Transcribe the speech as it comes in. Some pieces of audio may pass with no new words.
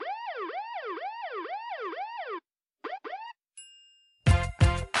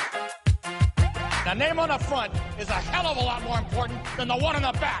The name on the front is a hell of a lot more important than the one on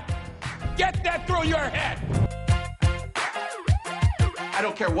the back. Get that through your head. I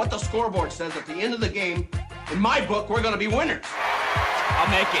don't care what the scoreboard says at the end of the game. In my book, we're going to be winners.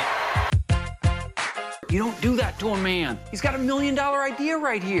 I'll make it. You don't do that to a man. He's got $1 million idea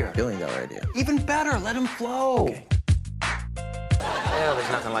right here. $1 billion idea. Even better, let him flow. Okay. Well,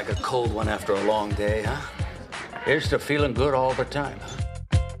 there's nothing like a cold one after a long day, huh? Here's to feeling good all the time.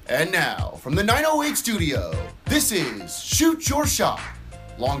 And now, from the 908 studio, this is Shoot Your Shot.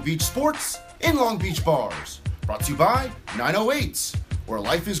 Long Beach Sports in Long Beach Bars. Brought to you by 908s, where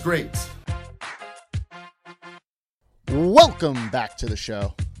life is great. Welcome back to the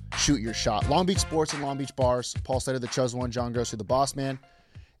show. Shoot Your Shot. Long Beach Sports and Long Beach Bars. Paul Slater, the Chuz One, John Grosser, the boss man.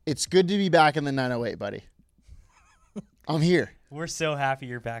 It's good to be back in the 908, buddy. I'm here. We're so happy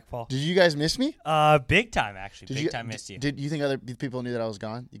you're back, Paul. Did you guys miss me? Big time, actually. Big time missed you. Did you think other people knew that I was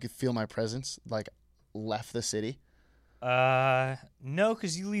gone? You could feel my presence, like, left the city? No,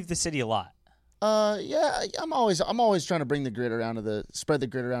 because you leave the city a lot. Yeah, I'm always trying to bring the grit around spread the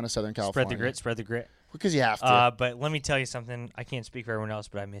grit around to Southern California. Spread the grit. Because you have to. But let me tell you something. I can't speak for everyone else,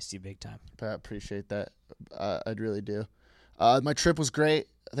 but I missed you big time. I appreciate that. I'd really do. My trip was great.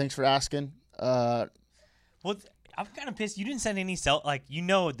 Thanks for asking. Well, I'm kind of pissed. You didn't send any you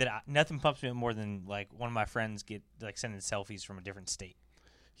know that nothing pumps me up more than like one of my friends sending selfies from a different state.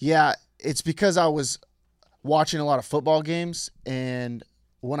 Yeah, it's because I was watching a lot of football games, and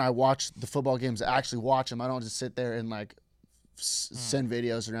when I watch the football games, I actually watch them. I don't just sit there and send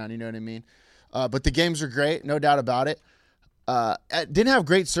videos around. You know what I mean? But the games are great, no doubt about it. I didn't have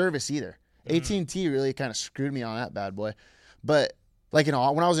great service either. AT&T really kind of screwed me on that bad boy. But when I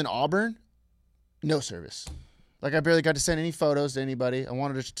was in Auburn, no service. I barely got to send any photos to anybody. I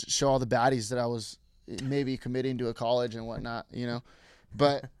wanted to show all the baddies that I was maybe committing to a college and whatnot, you know.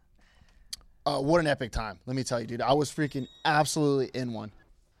 But what an epic time. Let me tell you, dude. I was freaking absolutely in one.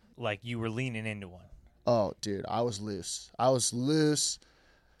 Like you were leaning into one. Oh, dude. I was loose.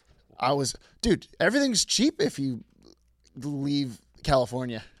 Dude, everything's cheap if you leave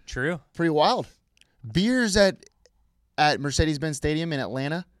California. True. Pretty wild. Beers at Mercedes-Benz Stadium in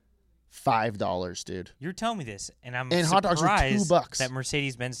Atlanta, $5, dude. You're telling me this, and I'm hot dogs are $2. That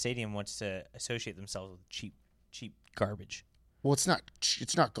Mercedes-Benz Stadium wants to associate themselves with cheap garbage. Well, it's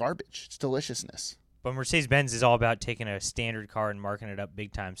not garbage. It's deliciousness. But Mercedes-Benz is all about taking a standard car and marking it up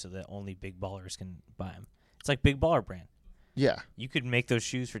big time so that only big ballers can buy them. It's like Big Baller Brand. Yeah. You could make those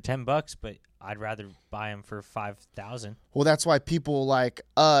shoes for $10, but I'd rather buy them for $5,000. Well, that's why people like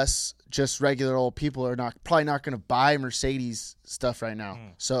us, just regular old people, are probably not going to buy Mercedes stuff right now.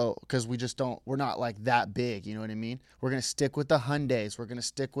 So, because we're not like that big, you know what I mean? We're going to stick with the Hyundais. We're going to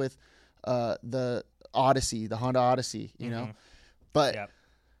stick with the Odyssey, the Honda Odyssey, you know? But,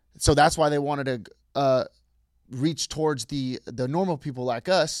 so that's why they wanted to reach towards the normal people like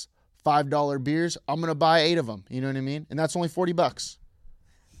us. $5 beers, I'm going to buy 8 of them. You know what I mean? And that's only $40.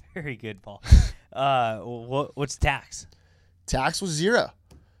 Very good, Paul. What's tax? Tax was $0.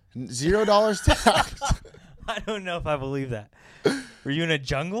 $0 tax. I don't know if I believe that. Were you in a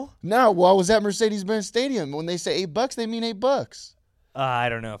jungle? No, well, I was at Mercedes-Benz Stadium. When they say $8, they mean $8. I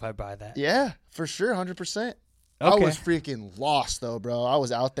don't know if I buy that. Yeah, for sure, 100%. Okay. I was freaking lost, though, bro. I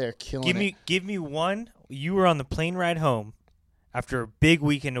was out there killing it. Give me one. You were on the plane ride home after a big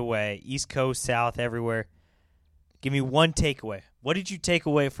weekend away, East Coast, South, everywhere. Give me one takeaway. What did you take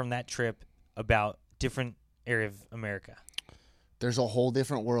away from that trip about different area of America? There's a whole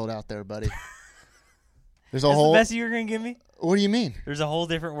different world out there, buddy. That's the best you were going to give me? What do you mean? There's a whole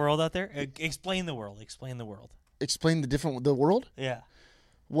different world out there? Explain the world. Explain the world. Explain the world? Yeah.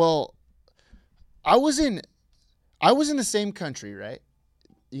 Well, I was in the same country, right?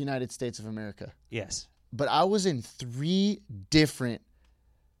 The United States of America. Yes. But I was in 3 different,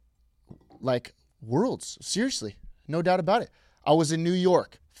 worlds. Seriously. No doubt about it. I was in New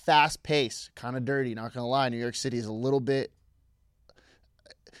York. Fast pace. Kind of dirty. Not going to lie. New York City is a little bit.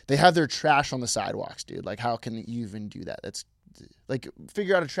 They have their trash on the sidewalks, dude. How can you even do that? That's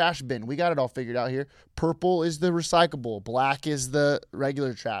figure out a trash bin. We got it all figured out here. Purple is the recyclable. Black is the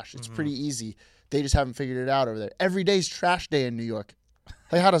regular trash. It's pretty easy. They just haven't figured it out over there. Every day's trash day in New York.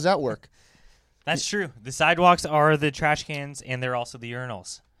 How does that work? That's true. The sidewalks are the trash cans, and they're also the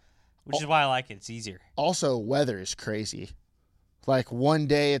urinals, which is why I like it. It's easier. Also, weather is crazy. One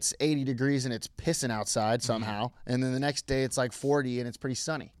day it's 80 degrees and it's pissing outside somehow, and then the next day it's 40 and it's pretty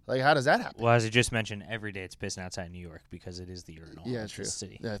sunny. How does that happen? Well, as I just mentioned, every day it's pissing outside in New York because it is the urinal. Yeah, true.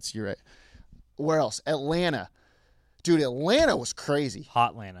 City. You're right. Where else? Atlanta. Dude, Atlanta was crazy.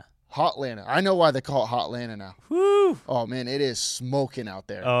 Hot Atlanta. Hotlanta. I know why they call it Hotlanta now. Woo! Oh, man, it is smoking out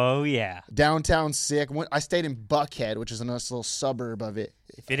there. Oh, yeah. Downtown sick. I stayed in Buckhead, which is a nice little suburb of it.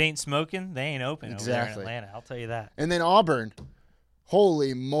 If it ain't smoking, they ain't open over there in Atlanta. I'll tell you that. And then Auburn.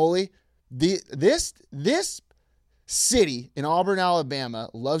 Holy moly. This city in Auburn, Alabama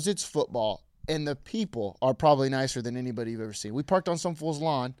loves its football, and the people are probably nicer than anybody you've ever seen. We parked on some fool's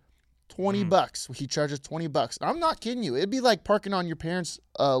lawn. $20. He charges $20. I'm not kidding you. It'd be like parking on your parents'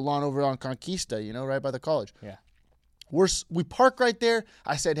 lawn over on Conquista, right by the college. Yeah. We park right there.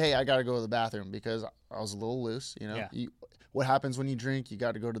 I said, hey, I got to go to the bathroom because I was a little loose. Yeah. What happens when you drink? You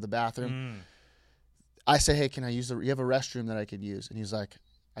got to go to the bathroom. I said, hey, can I use you have a restroom that I could use? And he's like,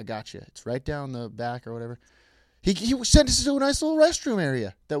 I got you. It's right down the back or whatever. He sent us to a nice little restroom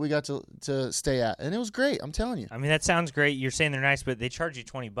area that we got to stay at, and it was great. I'm telling you. I mean, that sounds great. You're saying they're nice, but they charge you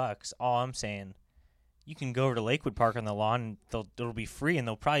 $20. All I'm saying, you can go over to Lakewood Park on the lawn. And it'll be free, and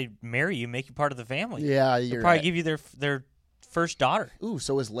they'll probably marry you, make you part of the family. Yeah, they'll probably give you their first daughter. Ooh,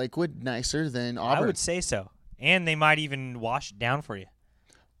 so is Lakewood nicer than Auburn? I would say so, and they might even wash it down for you.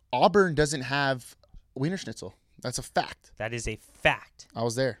 Auburn doesn't have Wiener Schnitzel. That's a fact. That is a fact. I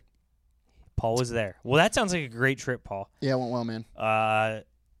was there. Paul was there. Well, that sounds like a great trip, Paul. Yeah, it went well, man. I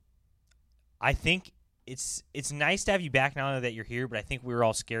think it's nice to have you back now that you're here, but I think we were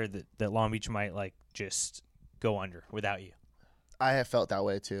all scared that Long Beach might just go under without you. I have felt that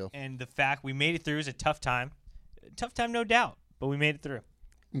way too. And the fact we made it through is a tough time. Tough time, no doubt, but we made it through.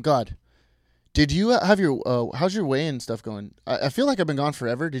 God. Did you have your how's your weigh-in stuff going? I feel like I've been gone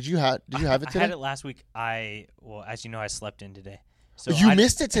forever. Did you have it today? I had it last week. As you know, I slept in today. So you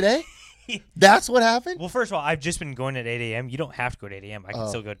missed it today? That's what happened? Well, first of all, I've just been going at 8 a.m. You don't have to go at 8 a.m. I can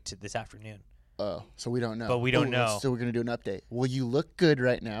still go to this afternoon. Oh, so we don't know. But we don't know. So we're going to do an update. Well, you look good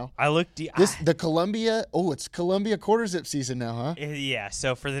right now. I look... The Columbia... Oh, it's Columbia quarter zip season now, huh? Yeah,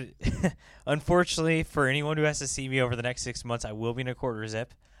 so for the... Unfortunately, for anyone who has to see me over the next 6 months, I will be in a quarter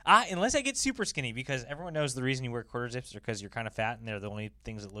zip. Unless I get super skinny, because everyone knows the reason you wear quarter zips is because you're kind of fat, and they're the only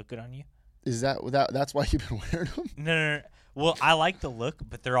things that look good on you. Is that's why you've been wearing them? No. Well, I like the look,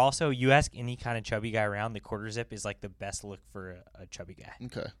 but they're also, you ask any kind of chubby guy around, the quarter zip is like the best look for a chubby guy.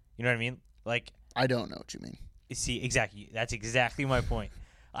 Okay. You know what I mean? Like, I don't know what you mean. See, exactly. That's exactly my point.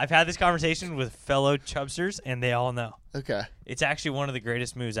 I've had this conversation with fellow chubsters, and they all know. Okay. It's actually one of the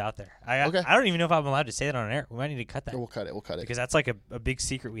greatest moves out there. I Okay. I don't even know if I'm allowed to say that on air. We might need to cut that. We'll cut it. Because that's like a big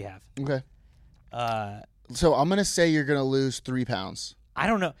secret we have. Okay. So I'm going to say you're going to lose 3 pounds. I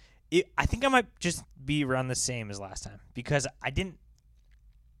don't know. I think I might just be around the same as last time because I didn't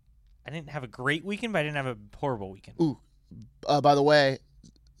have a great weekend, but I didn't have a horrible weekend. Ooh. By the way,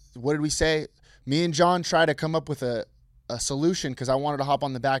 what did we say? Me and John tried to come up with a solution because I wanted to hop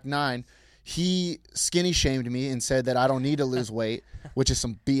on the back nine. He skinny shamed me and said that I don't need to lose weight, which is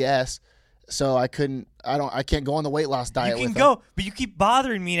some BS. So I can't go on the weight loss diet. You can go, but you keep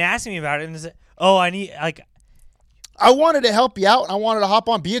bothering me and asking me about it. And say, I wanted to help you out. I wanted to hop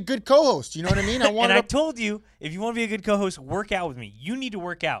on, be a good co-host. You know what I mean? I told you, if you want to be a good co-host, work out with me. You need to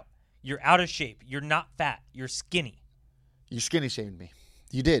work out. You're out of shape. You're not fat. You're skinny. You skinny shamed me.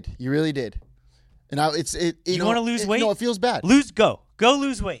 You did. You really did. And now you want to lose weight? No, it feels bad. Go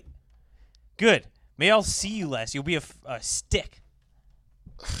lose weight. Good. Maybe I'll see you less. You'll be a stick.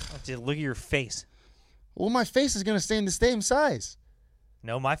 I have to look at your face. Well, my face is going to stay in the same size.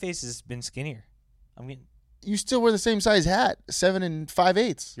 No, my face has been skinnier. You still wear the same size hat, 7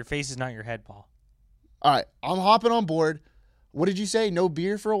 5/8. Your face is not your head, Paul. All right, I'm hopping on board. What did you say? No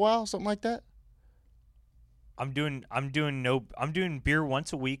beer for a while, something like that? I'm doing beer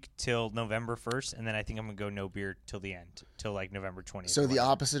once a week till November 1st, and then I think I'm gonna go no beer till the end, till like November 20th. So the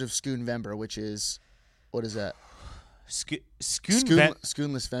opposite of Schoonvember, which is, what is that?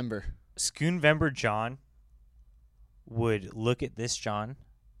 Schoonless Vember. Schoonvember John would look at this John,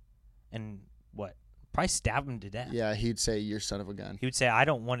 and what? Probably stab him to death. Yeah, he'd say, "You're son of a gun." He would say, "I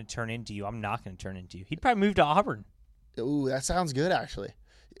don't want to turn into you. I'm not going to turn into you." He'd probably move to Auburn. Ooh, that sounds good, actually.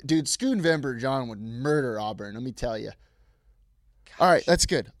 Dude, Schoonvember John would murder Auburn, let me tell you. Gosh. All right, that's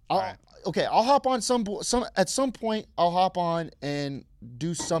good. Okay, I'll hop on at some point. I'll hop on and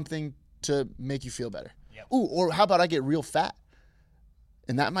do something to make you feel better. Yep. Ooh, or how about I get real fat,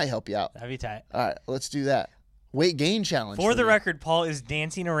 and that might help you out. That'd be tight. All right, let's do that. Weight gain challenge. For the record, Paul is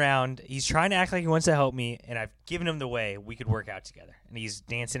dancing around. He's trying to act like he wants to help me, and I've given him the way we could work out together, and he's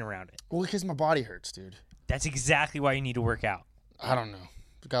dancing around it. Well, because my body hurts, dude. That's exactly why you need to work out. I don't know.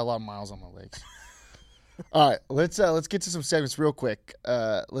 I've got a lot of miles on my legs. All right, let's get to some segments real quick.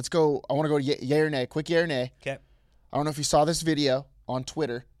 Let's go. I want to go to yay or nay. Quick yay or nay. Okay. I don't know if you saw this video on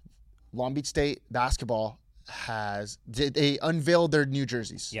Twitter. Long Beach State basketball they unveiled their new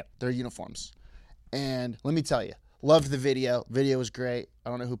jerseys. Yep. Their uniforms. And let me tell you, loved the video. Video was great. I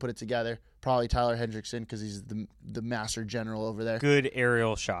don't know who put it together. Probably Tyler Hendrickson because he's the master general over there. Good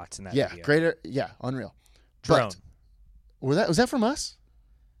aerial shots in that video. Great. Yeah, unreal. Drone. But was that from us?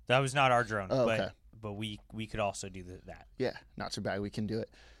 That was not our drone. Oh, okay. But we could also do that. Yeah, not too bad. We can do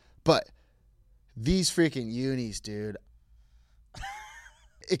it. But these freaking unis, dude.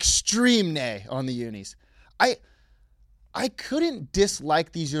 Extreme nay on the unis. I couldn't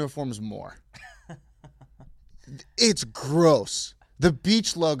dislike these uniforms more. It's gross. The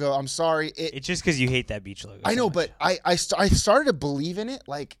beach logo, I'm sorry. It's just because you hate that beach logo. I know, so much. but I started to believe in it.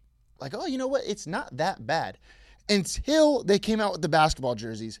 Like, oh, you know what? It's not that bad. Until they came out with the basketball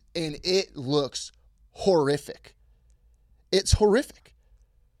jerseys, and it looks horrific. It's horrific.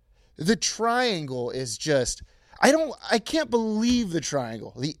 The triangle is just, I can't believe the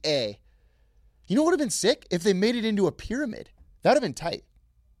triangle, the A. You know what would have been sick? If they made it into a pyramid. That would have been tight.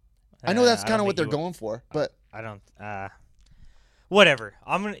 I know that's kind of what they're going for, but. I don't, whatever.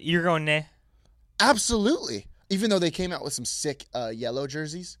 You're going nay? Absolutely. Even though they came out with some sick yellow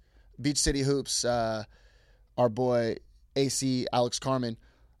jerseys. Beach City Hoops, our boy AC Alex Carmen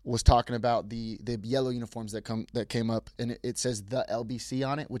was talking about the yellow uniforms that came up, and it says the LBC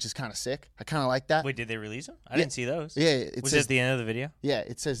on it, which is kind of sick. I kind of like that. Wait, did they release them? I didn't see those. Yeah, was it at the end of the video? Yeah,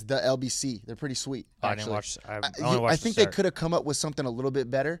 it says the LBC. They're pretty sweet. I didn't watch. I think they could have come up with something a little bit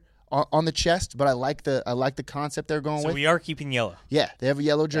better on the chest, but I like the concept they're going with. So we are keeping yellow. Yeah, they have a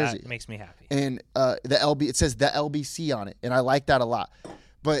yellow jersey. That makes me happy. And it says the LBC on it, and I like that a lot.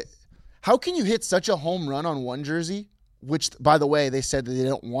 But how can you hit such a home run on one jersey? Which, by the way, they said that they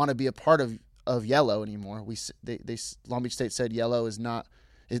don't want to be a part of yellow anymore. Long Beach State said yellow is not.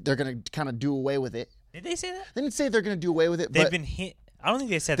 They're going to kind of do away with it. Did they say that? They didn't say they're going to do away with it. They've been hit. I don't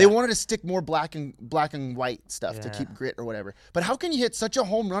think they said they that. wanted to stick more black and white stuff to keep grit or whatever. But how can you hit such a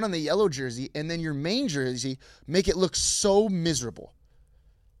home run on the yellow jersey and then your main jersey make it look so miserable?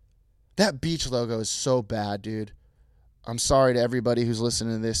 That beach logo is so bad, dude. I'm sorry to everybody who's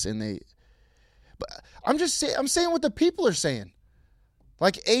listening to this, but I'm saying what the people are saying.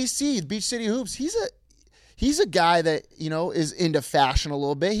 Like AC, Beach City Hoops, he's a guy that, is into fashion a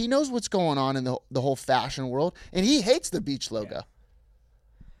little bit. He knows what's going on in the whole fashion world, and he hates the beach logo. Yeah.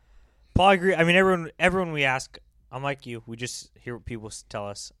 Paul, I agree. I mean, everyone we ask, I'm like you. We just hear what people tell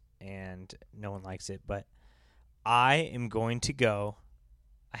us, and no one likes it. But I am going to go.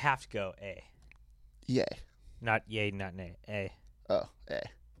 I have to go A. Yay. Not yay, not nay. A. Oh, A.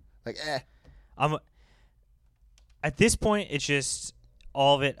 Like eh. At this point, it's just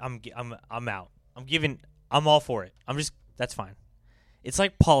all of it. I'm out. I'm all for it. That's fine. It's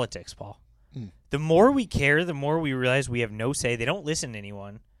like politics, Paul. The more we care, the more we realize we have no say. They don't listen to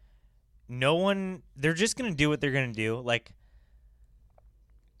anyone. No one. They're just gonna do what they're gonna do. Like,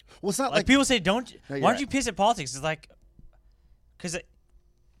 well, it's not like people say, why right. don't you piss at politics? It's like,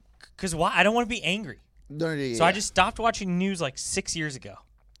 because why? I don't want to be angry. So I just stopped watching news like 6 years ago.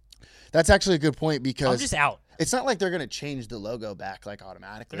 That's actually a good point because I'm just out. It's not like they're gonna change the logo back like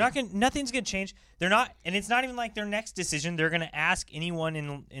automatically. They're not gonna. Nothing's gonna change. They're not, and it's not even like their next decision. They're gonna ask anyone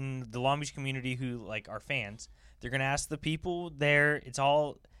in the Long Beach community who like are fans. They're gonna ask the people there. It's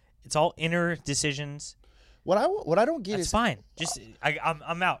all inner decisions. What I don't get That's is fine. Just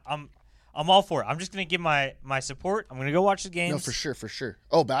I'm out. I'm all for it. I'm just gonna give my support. I'm gonna go watch the games. No, for sure.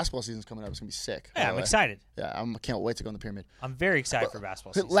 Oh, basketball season's coming up. It's gonna be sick. Yeah, I'm excited. Yeah, I can't wait to go in the pyramid. I'm very excited for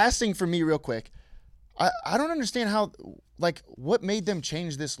basketball season. Last thing for me, real quick. I don't understand how, like, what made them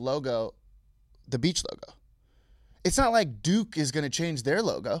change this logo, the beach logo. It's not like Duke is going to change their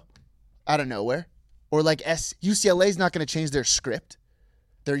logo out of nowhere. Or like UCLA's not going to change their script,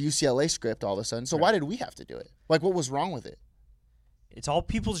 their UCLA script all of a sudden. So why did we have to do it? Like, what was wrong with it? It's all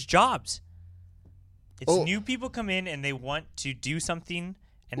people's jobs. It's new people come in and they want to do something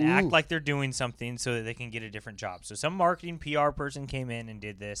and act like they're doing something so that they can get a different job. So some marketing PR person came in and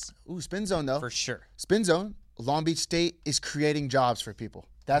did this. Ooh, Spin Zone, though. For sure. Spin Zone, Long Beach State is creating jobs for people.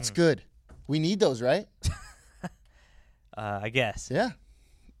 That's good. We need those, right? I guess. Yeah.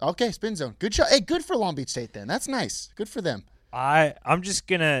 Okay, Spin Zone. Good shot. Hey, good for Long Beach State then. That's nice. Good for them. I'm just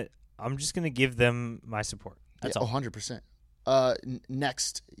gonna give them my support. That's all. 100%.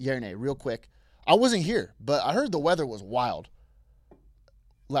 Next, Yerne, real quick. I wasn't here, but I heard the weather was wild.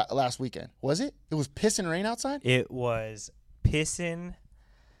 Last weekend. Was it? It was pissing rain outside? It was pissing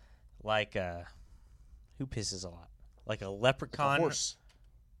like who pisses a lot? Like a leprechaun. Like a horse.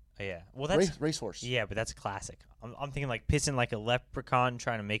 Yeah. Well, that's racehorse. Yeah, but that's a classic. I'm thinking like pissing like a leprechaun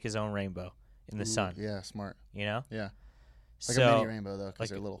trying to make his own rainbow in the sun. Yeah, smart. You know? Yeah. Like a mini rainbow though,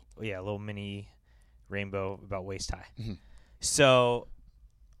 because they're little. Yeah, a little mini rainbow about waist high. Mm-hmm. So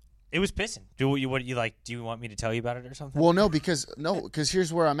it was pissing. Do you want me to tell you about it or something? Well, no, because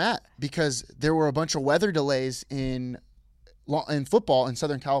here's where I'm at. Because there were a bunch of weather delays in football in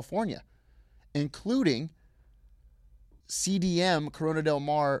Southern California, including CDM Corona Del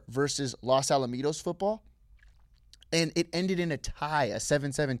Mar versus Los Alamitos football. And it ended in a tie, a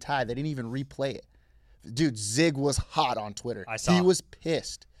 7-7 tie. They didn't even replay it. Dude, Zig was hot on Twitter. I saw. He was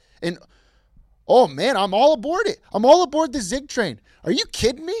pissed. And, oh, man, I'm all aboard it. I'm all aboard the Zig train. Are you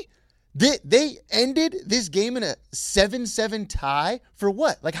kidding me? They ended this game in a 7-7 tie for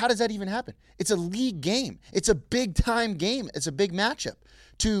what? Like, how does that even happen? It's a league game. It's a big-time game. It's a big matchup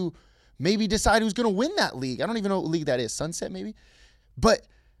to maybe decide who's going to win that league. I don't even know what league that is. Sunset, maybe? But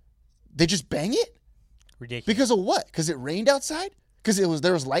they just bang it? Ridiculous. Because of what? Because it rained outside? Because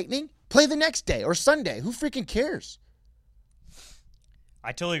there was lightning? Play the next day or Sunday. Who freaking cares?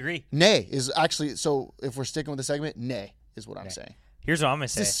 I totally agree. Nay is actually, so if we're sticking with the segment, nay is what I'm saying. Here's what I'm going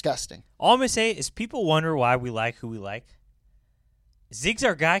to say. It's disgusting. All I'm going to say is people wonder why we like who we like. Zig's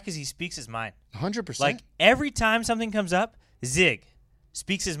our guy because he speaks his mind. 100%. Like, every time something comes up, Zig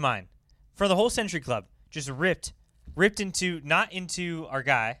speaks his mind. For the whole Century Club, just ripped not into our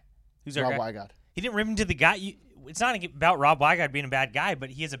guy. Who's our Rob guy? Wygod. He didn't rip into the guy. It's not about Rob Wygod being a bad guy, but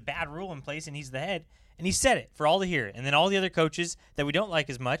he has a bad rule in place, and he's the head. And he said it for all to hear. And then all the other coaches that we don't like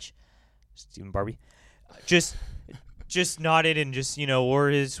as much, Stephen Barbie, just nodded and just, wore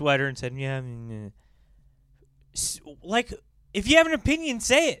his sweater and said, yeah. Like, if you have an opinion,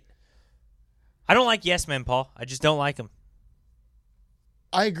 say it. I don't like yes men, Paul. I just don't like them.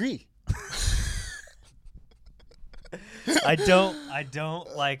 I agree. I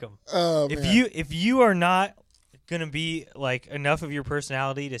don't like them. Oh, If you are not gonna be like enough of your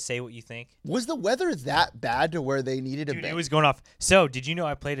personality to say what you think. Was the weather that bad to where they needed a Dude, bang? it was going off. So, did you know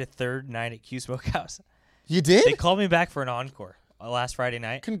I played a third night at Q Smokehouse? You did? They called me back for an encore last Friday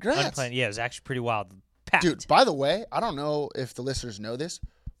night. Congrats. Yeah, it was actually pretty wild. Packed. Dude, by the way, I don't know if the listeners know this,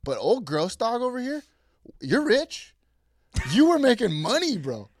 but old Gross Dog over here, you're rich. You were making money,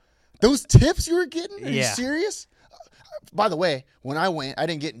 bro. Those tips you were getting? Are you serious? By the way, when I went, I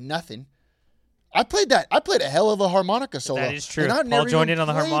didn't get nothing. I played a hell of a harmonica solo. That is true. And I've Paul never joined even in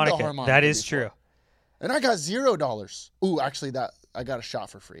on the played harmonica. That is before. true. And I got $0. Ooh, actually, I got a shot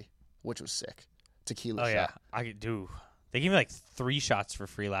for free, which was sick. Tequila shot. Yeah, I could do. They gave me like 3 shots for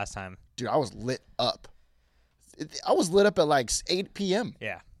free last time. Dude, I was lit up. I was lit up at like 8 p.m.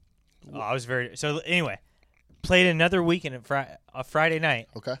 Yeah. Oh, I was very. So anyway, played another weekend at a Friday night.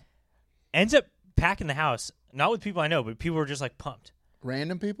 Okay. Ends up packing the house, not with people I know, but people were just like pumped.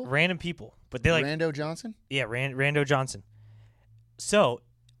 Random people? But they like Rando Johnson? Yeah, Rando Johnson. So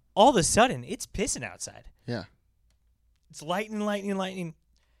all of a sudden, it's pissing outside. Yeah. It's lightning.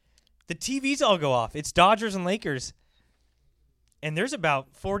 The TVs all go off. It's Dodgers and Lakers. And there's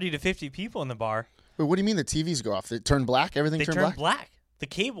about 40 to 50 people in the bar. Wait, what do you mean the TVs go off? They turn black? Everything They turned turn black? black. The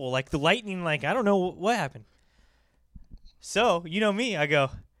cable, like the lightning, like I don't know what happened. So, you know me, I go,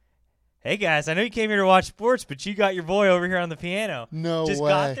 hey guys, I know you came here to watch sports, but you got your boy over here on the piano. No just way.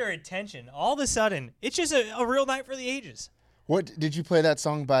 got their attention. All of a sudden, it's just a real night for the ages. What did you play that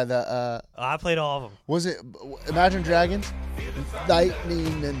song by the I played all of them. was it Imagine Dragons?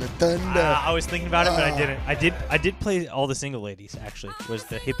 Lightning and the thunder. I was thinking about it, but I didn't. I did play All the Single Ladies, actually. Was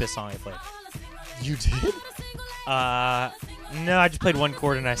the hippest song I played. You did? No, I just played one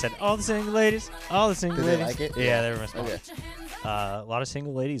chord and I said, all the single ladies, all the single Did they ladies. like it? Yeah, they were responsible. Okay. A lot of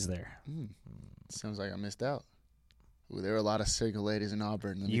single ladies there. Sounds like I missed out. Ooh, there were a lot of single ladies in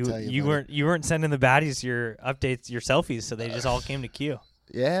Auburn. Let me tell you. You weren't sending the baddies your updates, your selfies, so they just all came to Q.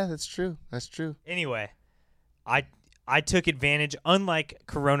 Yeah, that's true. That's true. Anyway, I took advantage. Unlike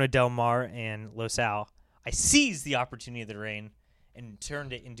Corona Del Mar and Los Al, I seized the opportunity of the rain and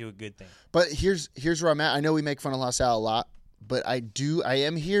turned it into a good thing. But here's where I'm at. I know we make fun of La Salle a lot, but I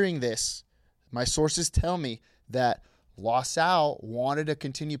am hearing this. My sources tell me that La Salle wanted to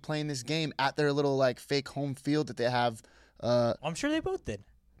continue playing this game at their little like fake home field that they have. I'm sure they both did.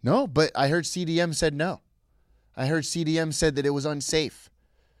 No, but I heard CDM said no. I heard CDM said that it was unsafe,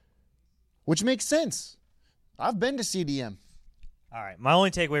 which makes sense. I've been to CDM. All right. My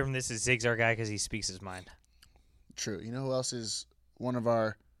only takeaway from this is Zig's our guy because he speaks his mind. True. You know who else is one of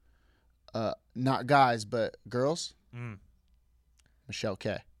our not guys but girls? Michelle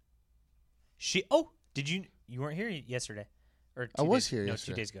K. Did you weren't here yesterday? Or I was here no,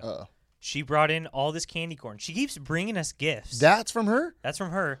 yesterday. 2 days ago. Uh-oh. She brought in all this candy corn. She keeps bringing us gifts. That's from her? That's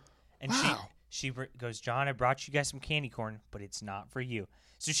from her. And Wow. she goes, John, I brought you guys some candy corn, but it's not for you.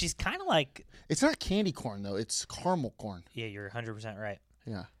 So she's kind of like... It's not candy corn, though. It's caramel corn. Yeah, you're 100% right.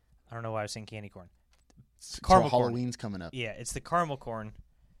 Yeah. I don't know why I was saying candy corn. Caramel corn. Halloween's coming up. Yeah, it's the caramel corn.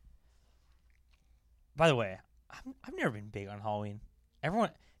 By the way, I've never been big on Halloween.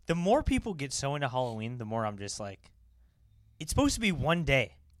 The more people get so into Halloween, the more I'm just like, it's supposed to be one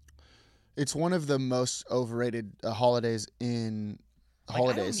day. It's one of the most overrated holidays in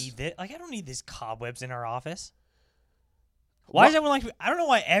holidays. I don't need these cobwebs in our office. Why does everyone I don't know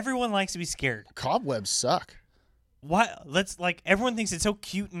why everyone likes to be scared. Cobwebs suck. Why? Everyone thinks it's so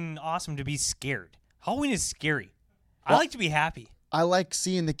cute and awesome to be scared. Halloween is scary. I like to be happy. I like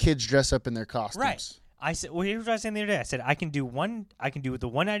seeing the kids dress up in their costumes. Right. I said, well, here's what I was saying the other day. I said I can do the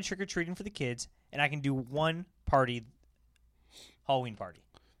one-night trick-or-treating for the kids, and I can do one Halloween party.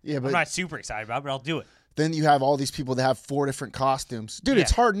 Yeah, but I'm not super excited about it, but I'll do it. Then you have all these people that have 4 different costumes. Dude,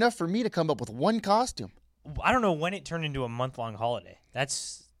 It's hard enough for me to come up with one costume. I don't know when it turned into a month-long holiday.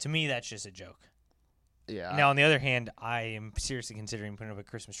 To me, that's just a joke. Yeah. Now, on the other hand, I am seriously considering putting up a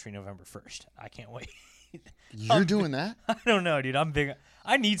Christmas tree November 1st. I can't wait. You're doing that? I don't know, dude. I'm big.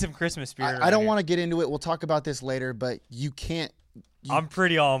 I need some Christmas spirit. I don't want to get into it. We'll talk about this later, but you can't. I'm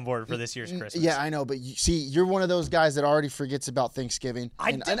pretty all on board for this year's Christmas. Yeah, I know, but you're one of those guys that already forgets about Thanksgiving.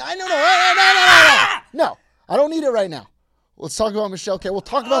 No, I don't need it right now. Let's talk about Michelle K. We'll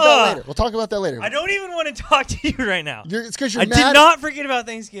talk about that later. I don't even want to talk to you right now. It's because you're mad. I did not forget about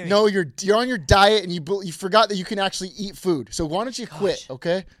Thanksgiving. No, you're on your diet and you forgot that you can actually eat food. So why don't you quit,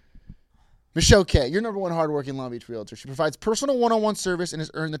 okay? Michelle K., your number one hardworking Long Beach realtor. She provides personal one-on-one service and has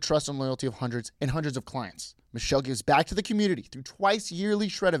earned the trust and loyalty of hundreds and hundreds of clients. Michelle gives back to the community through twice yearly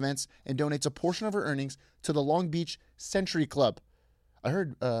shred events and donates a portion of her earnings to the Long Beach Century Club. I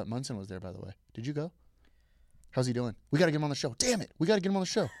heard Munson was there, by the way. Did you go? How's he doing? We got to get him on the show. Damn it. We got to get him on the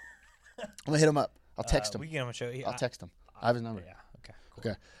show. I'm going to hit him up. I'll text him. We can get him on the show. I'll text him. I have his number. Yeah. Okay.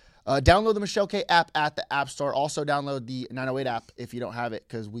 Cool. Okay. Download the Michelle K app at the App Store. Also download the 908 app if you don't have it,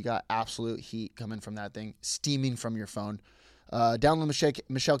 because we got absolute heat coming from that thing, steaming from your phone. Download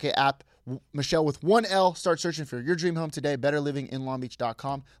Michelle K app. Michelle with one L. Start searching for your dream home today.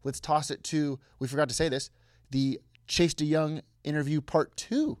 BetterLivingInLongBeach.com. Let's toss it to, we forgot to say this, the Chase DeYoung interview part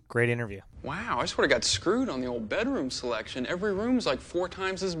 2. Great interview. Wow, I sort of got screwed on the old bedroom selection. Every room's like 4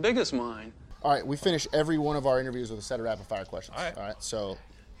 times as big as mine. All right, we finish every one of our interviews with a set of rapid-fire questions. All right, so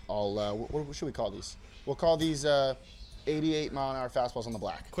I'll what should we call these? We'll call these 88-mile-an-hour fastballs on the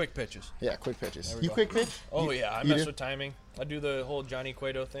black. Quick pitches. Yeah, quick pitches. You quick pitch? Oh, yeah. I mess with timing. I do the whole Johnny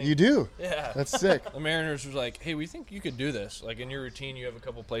Cueto thing. You do? Yeah. That's sick. The Mariners was like, hey, we think you could do this. Like, in your routine, you have a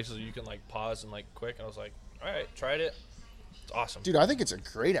couple places you can, like, pause and, like, quick. And I was like, all right, tried it. It's awesome. Dude, I think it's a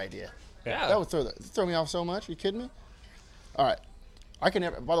great idea. Yeah. That would throw me off so much. Are you kidding me? All right.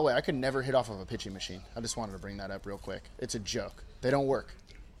 By the way, I could never hit off of a pitching machine. I just wanted to bring that up real quick. It's a joke. They don't work.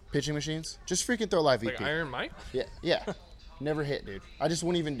 Pitching machines, just freaking throw live VP. Like Iron Mike? Yeah. Never hit, dude. I just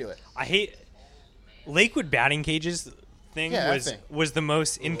wouldn't even do it. I hate Lakewood batting cages thing was the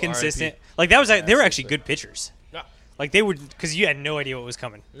most inconsistent. Like that was they were actually good pitchers. Yeah. Like they would, because you had no idea what was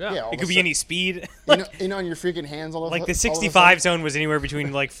coming. Yeah. It could be any speed. In on your freaking hands all over. Like the 65 zone was anywhere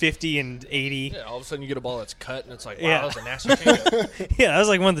between like 50 and 80. Yeah, all of a sudden you get a ball that's cut and it's like, wow, that was a nasty changeup. Yeah, that was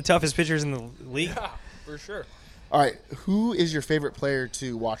like one of the toughest pitchers in the league. Yeah, for sure. All right, who is your favorite player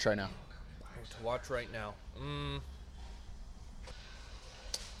to watch right now? To watch right now.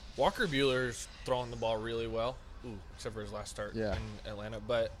 Walker Buehler's throwing the ball really well, except for his last start in Atlanta.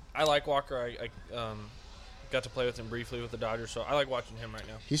 But I like Walker. I got to play with him briefly with the Dodgers, so I like watching him right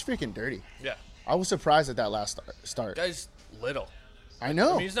now. He's freaking dirty. Yeah. I was surprised at that last start. Guy's little. I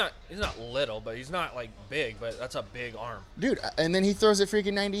know. I mean, he's not little, but he's not like big. But that's a big arm, dude. And then he throws it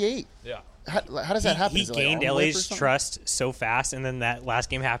freaking 98. Yeah. How does that happen? He gained LA's trust so fast, and then that last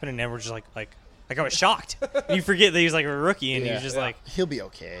game happened, and then we're just like I was shocked. You forget that he's like a rookie, and he's just like he'll be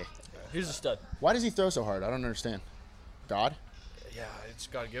okay. He's a stud. Why does he throw so hard? I don't understand. God? Yeah, it's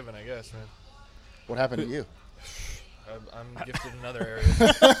God given, I guess, man. What happened to you? I'm gifted in other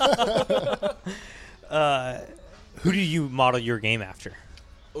areas. Who do you model your game after?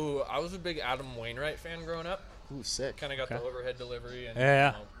 Ooh, I was a big Adam Wainwright fan growing up. Ooh, sick. Kind of got the overhead delivery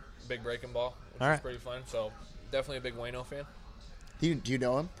and big breaking ball, which was pretty fun. So definitely a big Waino fan. Do you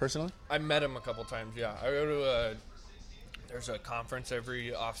know him personally? I met him a couple times, yeah. I go to there's a conference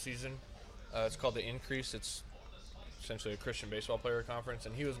every off season. It's called The Increase. It's essentially a Christian baseball player conference,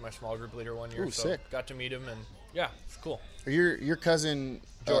 and he was my small group leader one year. Ooh, so sick. Got to meet him, and yeah, it's cool. Your cousin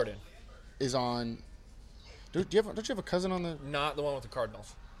Jordan is on. Don't you have a cousin on the? Not the one with the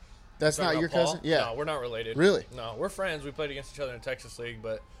Cardinals. That's not your Paul? cousin? Yeah. No, we're not related. Really? No, we're friends. We played against each other in the Texas League,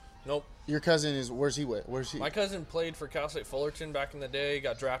 but nope. Your cousin is, where's he with? Where's he? My cousin played for Cal State Fullerton back in the day,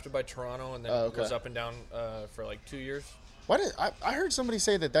 got drafted by Toronto, and then was up and down for like 2 years. I heard somebody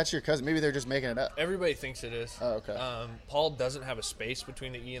say that that's your cousin. Maybe they're just making it up. Everybody thinks it is. Oh, okay. Paul doesn't have a space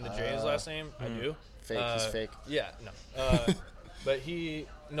between the E and the J in his last name. I do. Fake. He's fake. Yeah, no. But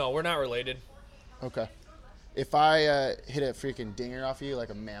we're not related. Okay. If I hit a freaking dinger off you, like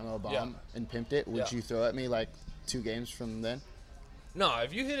a Mammo bomb, and pimped it, would you throw at me like 2 games from then? No,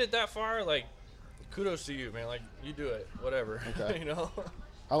 if you hit it that far, like, kudos to you, man. Like, you do it. Whatever. Okay. You know?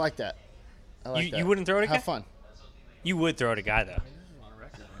 I like that. You wouldn't throw it at a guy? Have fun. You would throw it at a guy, though.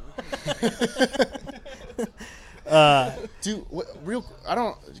 I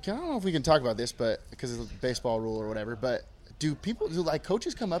don't know if we can talk about this, but because it's a baseball rule or whatever, but do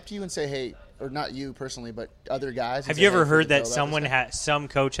coaches come up to you and say, hey, or not you personally, but other guys? Have you ever heard that some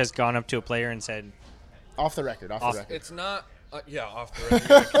coach has gone up to a player and said, off the record? It's not, off the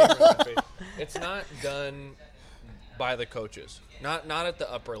record. It's not done by the coaches, not at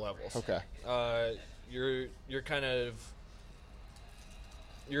the upper levels. Okay. You're kind of,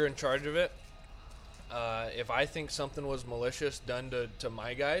 you're in charge of it. If I think something was malicious done to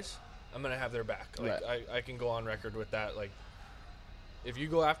my guys, I'm going to have their back. Like, right. I can go on record with that. Like, if you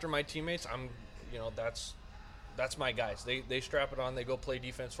go after my teammates, that's my guys. They strap it on. They go play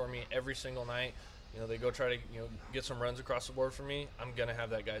defense for me every single night. They go try to, get some runs across the board for me. I'm going to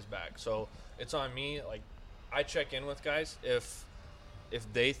have that guy's back. So it's on me. Like, I check in with guys. If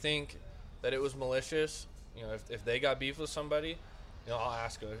they think that it was malicious, if they got beef with somebody, I'll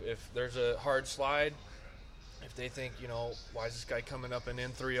ask them. If there's a hard slide, if they think, why is this guy coming up and in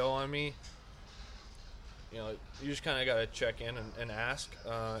 3-0 on me? You just kind of got to check in and ask.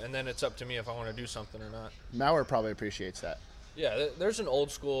 And then it's up to me if I want to do something or not. Mauer probably appreciates that. Yeah, there's an old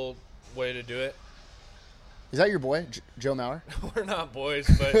school way to do it. Is that your boy, Joe Mauer? We're not boys,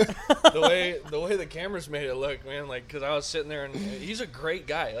 but the way the cameras made it look, man, like, because I was sitting there, and he's a great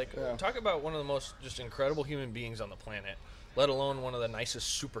guy. Like, talk about one of the most just incredible human beings on the planet, let alone one of the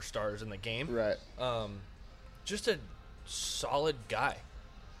nicest superstars in the game. Right. Just a solid guy.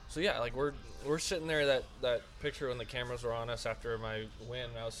 So, yeah, like, we're sitting there, that picture when the cameras were on us after my win,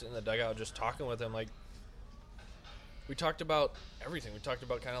 and I was sitting in the dugout just talking with him, like, we talked about everything. We talked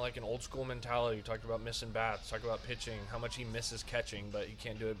about kind of like an old school mentality. We talked about missing bats, talked about pitching, how much he misses catching, but he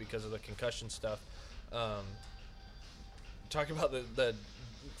can't do it because of the concussion stuff. Talk about the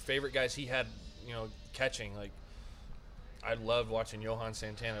favorite guys he had, catching. Like, I loved watching Johan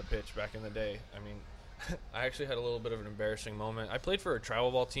Santana pitch back in the day. I mean, I actually had a little bit of an embarrassing moment. I played for a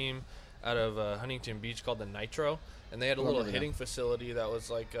travel ball team out of Huntington Beach called the Nitro, and they had a little hitting facility that was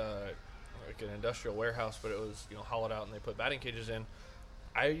like an industrial warehouse, but it was hollowed out, and they put batting cages in.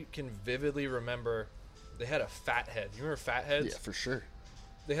 I can vividly remember they had a fat head. You remember fat heads? Yeah, for sure.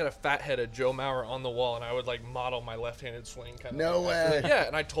 They had a fat head of Joe Mauer on the wall, and I would like model my left-handed swing kind of. No way. Yeah,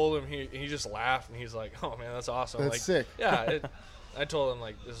 and I told him, he just laughed, and he's like, "Oh man, that's awesome." That's like, sick. Yeah, I told him,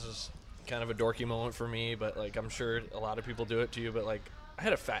 like, this is kind of a dorky moment for me, but like I'm sure a lot of people do it to you, but like I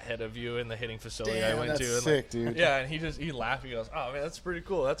had a fat head of you in the hitting facility. Damn, I went to. And, sick, like, dude. Yeah, and he laughed. He goes, "Oh man, that's pretty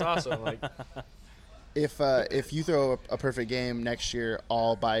cool. That's awesome." Like, if you throw a perfect game next year,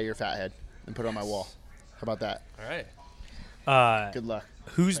 I'll buy your fat head and put it on my wall. How about that? All right. Good luck.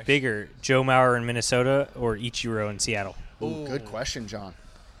 Who's bigger, Joe Mauer in Minnesota or Ichiro in Seattle? Ooh, good question, John.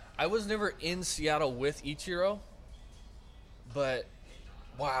 I was never in Seattle with Ichiro, but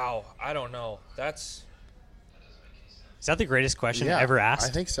wow, I don't know. Is that the greatest question ever asked?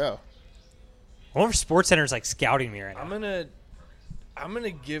 I think so. I wonder if SportsCenter's like scouting me right now. I'm gonna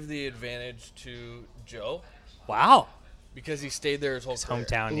give the advantage to Joe. Wow. Because he stayed there his whole career.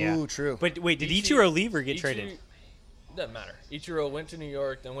 Hometown, yeah. Ooh, true. But wait, did Ichiro leave or get traded? Doesn't matter. Ichiro went to New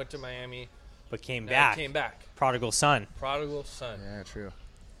York, then went to Miami. But came back. Prodigal son. Yeah, true.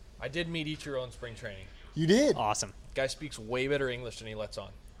 I did meet Ichiro in spring training. You did? Awesome. Guy speaks way better English than he lets on.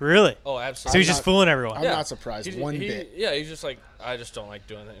 Really? Oh, absolutely. So he's just fooling everyone. I'm not surprised one bit. Yeah, he's just like, I just don't like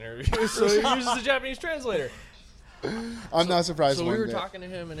doing the interviews. So he uses the Japanese translator. I'm not surprised so one we were bit. talking to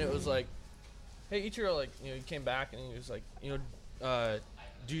him, and it was like, hey, Ichiro, like, he came back, and he was like,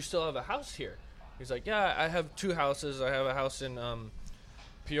 do you still have a house here? He's like, yeah, I have 2 houses. I have a house in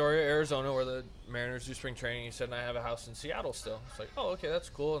Peoria, Arizona, where the Mariners do spring training. He said, and I have a house in Seattle still. It's like, oh, okay, that's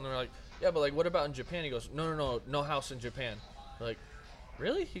cool. And they're like, yeah, but like, what about in Japan? He goes, no house in Japan. We're like,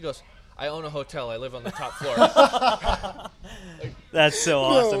 really? He goes, I own a hotel. I live on the top floor. Like, that's so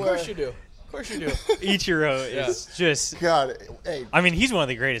awesome. Of course you do. Ichiro is just God. Hey, I mean, he's one of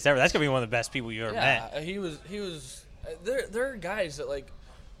the greatest ever. That's gonna be one of the best people you ever met. Yeah, he was. There are guys that, like,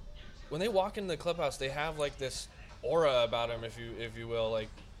 when they walk into the clubhouse, they have like this aura about them, if you will. Like,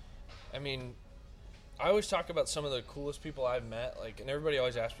 I mean, I always talk about some of the coolest people I've met. Like, and everybody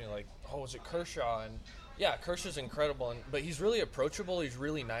always asks me, like, oh, was it Kershaw? And Yeah, Kershaw's incredible, but he's really approachable. He's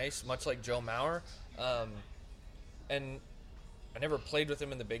really nice, much like Joe Mauer. And I never played with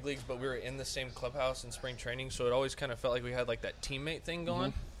him in the big leagues, but we were in the same clubhouse in spring training, so it always kind of felt like we had like that teammate thing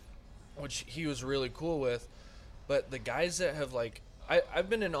going, which he was really cool with. But the guys that have I've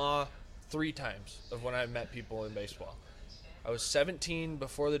been in awe 3 times of when I've met people in baseball. I was 17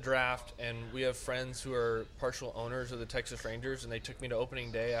 before the draft, and we have friends who are partial owners of the Texas Rangers, and they took me to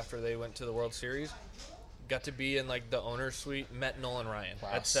opening day after they went to the World Series. Got to be in the owner's suite, met Nolan Ryan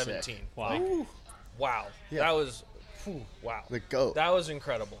at 17. Sick. Wow. Wow. Yeah. That was, wow. The GOAT. That was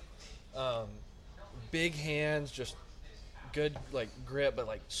incredible. Big hands, just good grip, but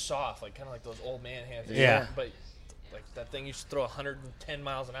soft, kind of like those old man hands. Yeah. But that thing used to throw 110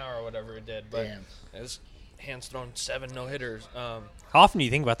 miles an hour or whatever it did. But Damn. his hands thrown 7 no-hitters. How often do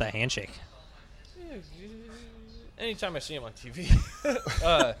you think about that handshake? Anytime I see him on TV.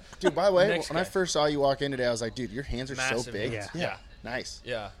 Dude, by the way, Next when I guy. first saw you walk in today, I was like, dude, your hands are so Massive big. hands. Yeah. Nice.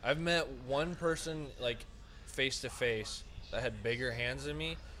 Yeah, I've met one person face to face that had bigger hands than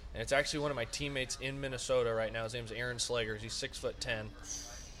me, and it's actually one of my teammates in Minnesota right now. His name's Aaron Slegers. He's 6'10".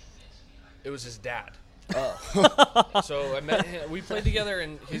 It was his dad. Oh. So I met him. We played together,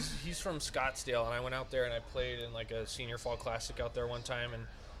 and he's from Scottsdale, and I went out there and I played in a senior fall classic out there one time and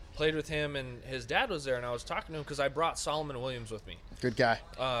played with him, and his dad was there, and I was talking to him because I brought Solomon Williams with me. Good guy.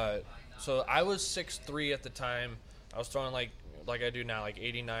 So I was 6'3" at the time. I was throwing like I do now,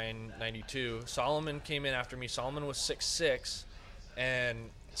 89, 92. Solomon came in after me. Solomon was 6'6", and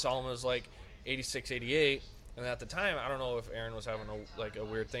Solomon was 86, 88. And at the time, I don't know if Aaron was having a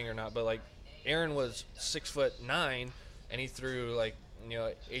weird thing or not, but Aaron was 6'9", and he threw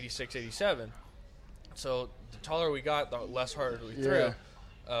 86, 87. So the taller we got, the less harder we threw.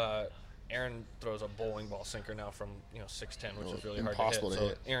 Aaron throws a bowling ball sinker now from 6'10", which is really hard to hit.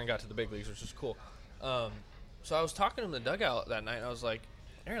 So Aaron got to the big leagues, which is cool. So I was talking to him in the dugout that night, and I was like,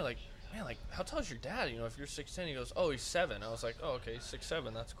 Aaron, man, how tall is your dad? If you're 6'10", he goes, oh, he's 7. I was like, oh, okay, he's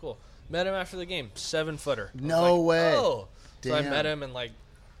 6'7", that's cool. Met him after the game, 7-footer. No way. Oh. So I Damn. met him, and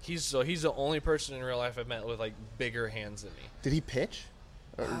he's the only person in real life I've met with bigger hands than me. Did he pitch?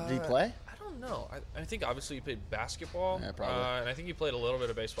 Or did he play? I don't know. I think obviously he played basketball. Yeah, probably. And I think he played a little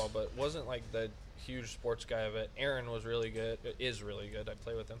bit of baseball, but wasn't the huge sports guy of it. Aaron was really good. Is really good. I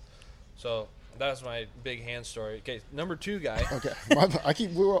play with him. So that's my big hand story. Okay, number 2 guy. Okay. I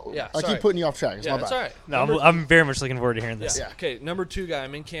keep putting you off track. It's Yeah, my that's bad. all right. No, I'm very much looking forward to hearing this. Yeah. Okay, number 2 guy.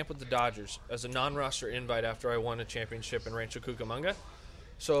 I'm in camp with the Dodgers as a non-roster invite after I won a championship in Rancho Cucamonga.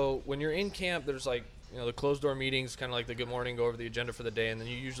 So when you're in camp, there's the closed door meetings, kind of like the good morning, go over the agenda for the day, and then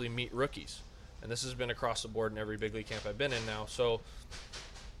you usually meet rookies. And this has been across the board in every big league camp I've been in now. So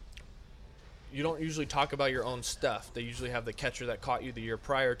you don't usually talk about your own stuff. They usually have the catcher that caught you the year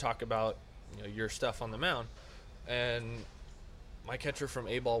prior talk about your stuff on the mound. And my catcher from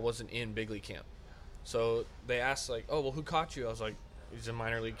A-ball wasn't in big league camp. So they asked, oh, well, who caught you? I was like, he's in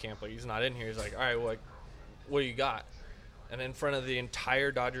minor league camp. He's not in here. He's like, all right, well, what do you got? And in front of the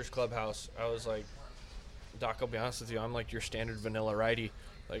entire Dodgers clubhouse, I was like, Doc, I'll be honest with you, I'm your standard vanilla righty.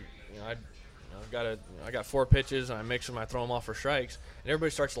 I got 4 pitches, and I mix them, I throw them off for strikes. And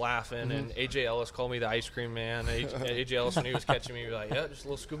everybody starts laughing, and A.J. Ellis called me the ice cream man. A.J. Ellis, when he was catching me, he was like, yeah, just a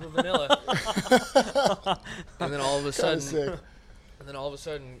little scoop of vanilla. And then all of a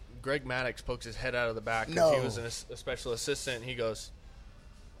sudden, Greg Maddux pokes his head out of the back because he was a special assistant, and he goes,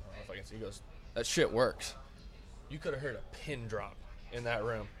 I don't know if I can see, he goes, that shit works. You could have heard a pin drop in that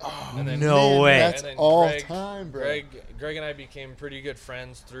room. Oh, and then, no way. That's all time, bro. Greg and I became pretty good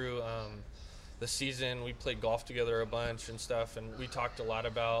friends through the season. We played golf together a bunch and stuff, and we talked a lot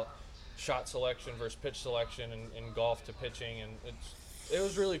about shot selection versus pitch selection and golf to pitching, and it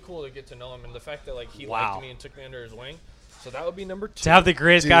was really cool to get to know him, and the fact that he liked me and took me under his wing. So that would be number 2. To have the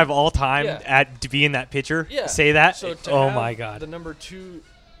greatest guy of all time to be in that picture, say that, so oh my God. The number 2,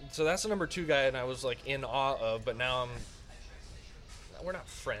 so that's the number 2 guy, and I was in awe of, but now we're not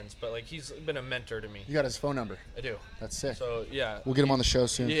friends, but he's been a mentor to me. You got his phone number. I do. That's sick. So yeah, We'll get him on the show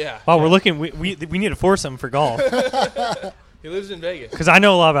soon. yeah. Well, we're looking. We need a foursome for golf He lives in Vegas. because I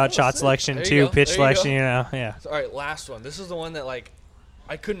know a lot about shot selection There you too, go. pitch There you selection. go. Yeah. So, all right, last one. This is the one that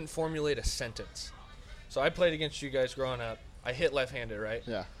I couldn't formulate a sentence. So I played against you guys growing up. I hit left-handed, right?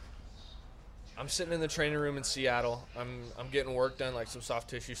 Yeah. I'm sitting in the training room in Seattle. I'm getting work done, some soft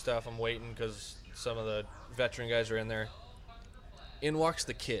tissue stuff. I'm waiting because some of the veteran guys are in there. In walks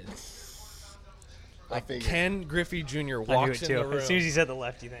the kid. I figured. Ken Griffey Jr. I knew walks it in the too. room. As soon as he said the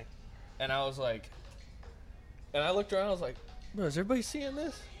lefty thing. And I was like, and I looked around, I was like, bro, is everybody seeing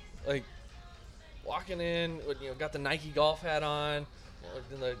this? Walking in, with, got the Nike golf hat on,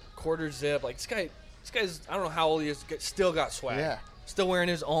 in the quarter zip. This guy This guy's, I don't know how old he is, still got swag. Yeah. Still wearing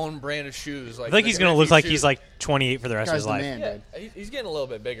his own brand of shoes. I think he's going to look like he's like 28 for the rest of his life. Man, yeah, he's getting a little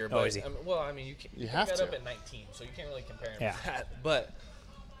bit bigger. But, is he? You have got to. up at 19, so you can't really compare him Yeah. to that. But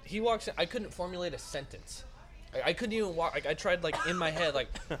he walks in. I couldn't formulate a sentence. I couldn't even walk. Like, I tried, like, in my head, like,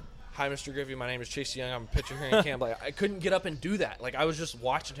 hi, Mr. Griffey, my name is Chase Young. I'm a pitcher here in camp. Like, I couldn't get up and do that. Like, I was just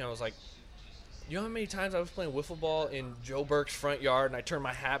watching him. I was like, you know how many times I was playing wiffle ball in Joe Burke's front yard and I turned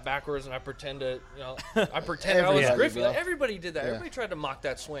my hat backwards and I pretend to, I pretend I was Griffey. Like, everybody did that. Yeah. Everybody tried to mock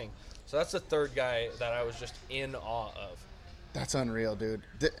that swing. So that's the third guy that I was just in awe of. That's unreal, dude.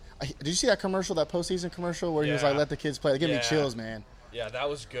 Did you see that commercial, that postseason commercial where he was Yeah. like, let the kids play? It gave me Yeah. chills, man. Yeah, that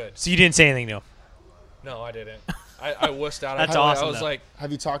was good. So you didn't say anything to him? No, I didn't. I wussed out. That's I awesome, was though. like,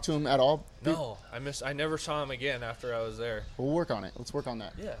 Have you talked to him at all? no, I never saw him again after I was there. We'll work on it. Let's work on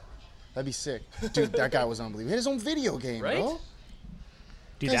that. Yeah. That'd be sick. Dude, that guy was unbelievable. He had his own video game, Right? bro.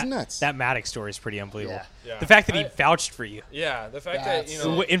 Dude, Guy's that, nuts. that Maddox story is pretty unbelievable. Yeah. The fact that he I- vouched for you Yeah, the fact That's-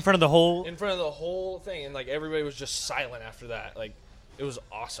 that, in front of the whole. in front of the whole thing, and like everybody was just silent after that. Like, it was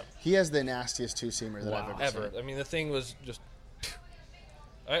awesome. He has the nastiest two-seamer that I've ever Ever. seen. I mean, the thing was just.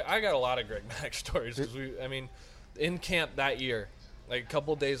 I got a lot of Greg Maddox stories because in camp that year, like a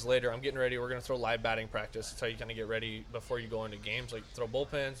couple days later, I'm getting ready. We're gonna throw live batting practice. That's how you kind of get ready before you go into games. Like throw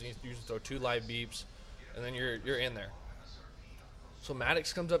bullpens, and you usually throw 2 live beeps, and then you're in there. So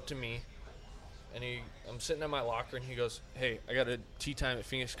Maddox comes up to me, and I'm sitting in my locker, and he goes, "Hey, I got a tee time at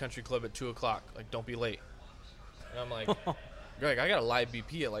Phoenix Country Club at 2:00. Like, don't be late." And I'm like, Greg, I got a live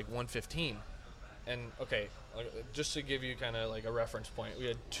BP at like 1:15. And okay, just to give you kind of like a reference point, we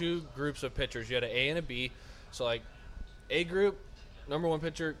had 2 groups of pitchers. You had an A and a B. So like, A group, number 1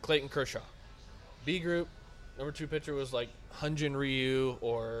 pitcher Clayton Kershaw. B group, number 2 pitcher was like Hyunjin Ryu,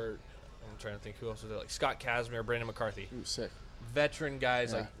 or I'm trying to think who else was there, like Scott Kazmir, Brandon McCarthy. Ooh, sick. Veteran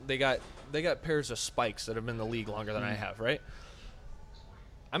guys, Yeah. like they got pairs of spikes that have been in the league longer than I have, right?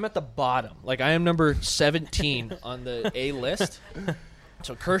 I'm at the bottom. Like, I am number 17 on the A list.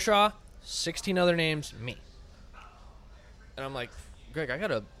 So Kershaw, 16 other names, me. And I'm like, Greg, I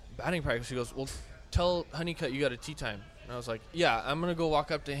got a batting practice. He goes, well, tell Honeycutt you got a tee time. And I was like, yeah, I'm going to go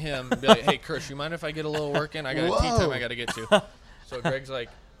walk up to him and be like, hey, Kersh, you mind if I get a little work in? I got a tee time I got to get to. So Greg's like,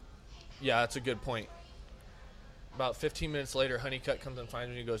 yeah, that's a good point. About 15 minutes later, Honeycutt comes and finds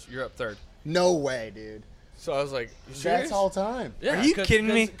me and he goes, you're up 3rd. No way, dude. So I was like, you serious? That's all time. Yeah, Are you kidding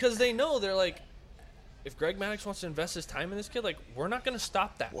me? Because they know, they're like, if Greg Maddox wants to invest his time in this kid, like, we're not going to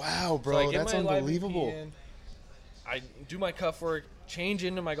stop that. Wow, bro, So I get that's my live unbelievable. BP in, I do my cuff work, change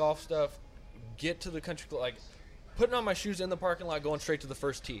into my golf stuff, get to the country club, like, putting on my shoes in the parking lot, going straight to the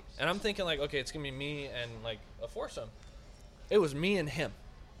first tee. And I'm thinking, like, okay, it's going to be me and, like, a foursome. It was me and him.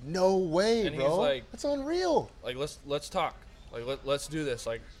 No way, And bro. he's like- That's unreal. Like, let's talk. Like, let's do this.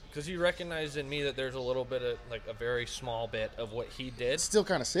 Like, because he recognized in me that there's a little bit of, like, a very small bit of what he did. It's still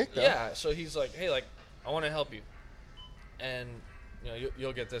kind of sick, though. Yeah, so he's like, hey, like, I want to help you. And,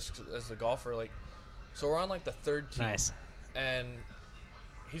 you'll get this as the golfer. Like, so we're on, like, the 3rd tee. Nice. And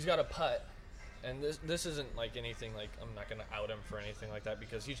he's got a putt. And this isn't, like, anything, like, I'm not going to out him for anything like that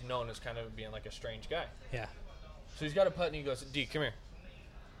because he's known as kind of being, like, a strange guy. Yeah. So he's got a putt, and he goes, D, come here.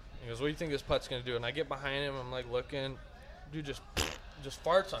 He goes, what do you think this putt's going to do? And I get behind him. I'm, like, looking. Dude just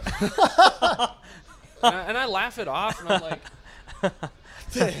farts on me. and I laugh it off, and I'm like, what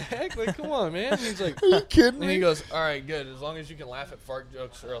the heck? Like, come on, man. And he's like, Are you kidding and me? he goes, all right, good. As long as you can laugh at fart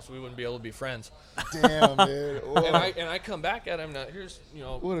jokes, or else we wouldn't be able to be friends. Damn, dude. Whoa. And I come back at him. Now, here's,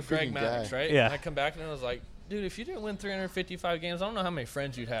 What a Greg freaking Maddox, guy. right? Yeah. And I come back, and I was like, dude, if you didn't win 355 games, I don't know how many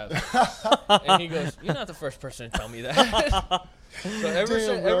friends you'd have. And he goes, you're not the first person to tell me that. So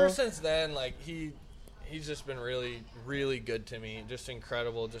ever since then, like, he's just been really, really good to me. Just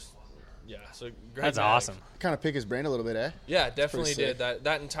incredible. Just, yeah. So Greg That's Maddox, awesome. Kind of pick his brain a little bit, eh? Yeah, definitely pretty did.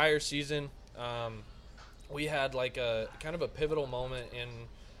 That entire season, we had like a kind of a pivotal moment in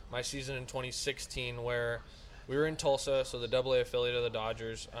my season in 2016 where we were in Tulsa, so the AA affiliate of the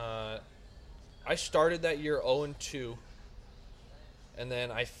Dodgers. I started that year 0-2, and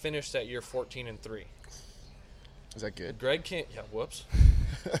then I finished that year 14-3. Is that good? Greg can't. Yeah, whoops.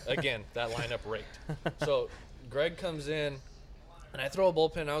 Again, that lineup raked. So Greg comes in, and I throw a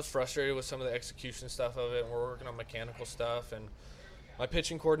bullpen. I was frustrated with some of the execution stuff of it, and we're working on mechanical stuff. And my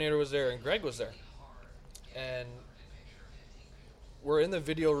pitching coordinator was there, and Greg was there. And we're in the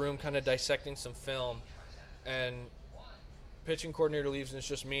video room kind of dissecting some film, and pitching coordinator leaves, and it's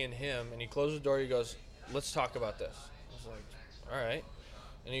just me and him. And he closes the door. He goes, let's talk about this. I was like, all right.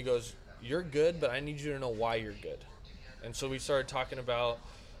 And he goes, you're good, but I need you to know why you're good. And so we started talking about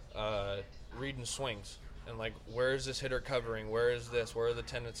reading swings and, like, where is this hitter covering? Where is this? Where are the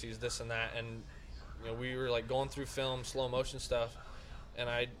tendencies? This and that. And we were like going through film, slow motion stuff, and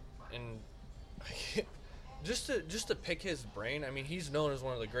just to pick his brain. I mean, he's known as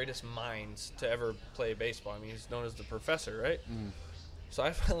one of the greatest minds to ever play baseball. I mean, he's known as the professor, right? So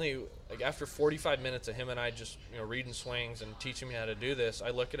I finally, like, after 45 minutes of him and I just, reading swings and teaching me how to do this, I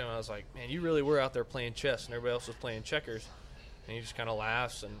look at him and I was like, man, you really were out there playing chess and everybody else was playing checkers. And he just kind of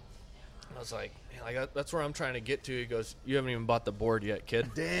laughs, and I was like, man, like, that's where I'm trying to get to. He goes, you haven't even bought the board yet,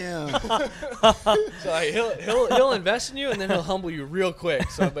 kid. Damn. So like, he'll invest in you, and then he'll humble you real quick.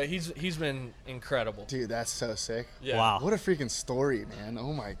 So, but he's been incredible. Dude, that's so sick. Yeah. Wow. What a freaking story, man.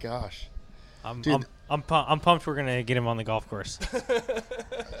 Oh, my gosh. I'm Dude. I'm pumped we're going to get him on the golf course.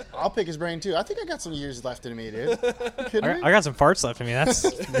 I'll pick his brain, too. I think I got some years left in me, dude. You kidding me? I got some farts left in me.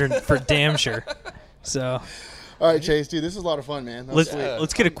 That's for damn sure. So All right, Chase, dude, this is a lot of fun, man. That was sweet.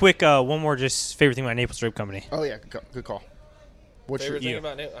 let's get a quick one more just favorite thing about Naples Rib Company. Oh, yeah, good call. What's Favorite your thing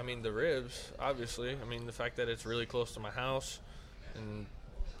about it? I mean, the ribs, obviously. I mean, the fact that it's really close to my house, and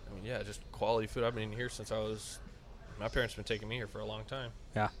I mean, yeah, just quality food. I've been here since my parents have been taking me here for a long time.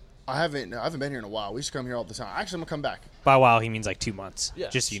 Yeah. I haven't been here in a while. We used to come here all the time. Actually, I'm gonna come back. By a while, he means like 2 months. Yeah.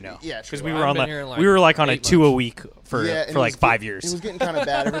 Just so you know. Yeah, Because true. we I've were on been here in, like, we were like on a 8 2 a months. week for Yeah, and for it like was 5 It years. was getting kind of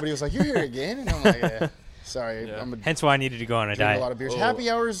bad. Everybody was like, "You're here again," and I'm like, "Yeah, sorry, Yeah. I'm Hence why I needed to go on a drinking a diet. lot of beers. Oh. Happy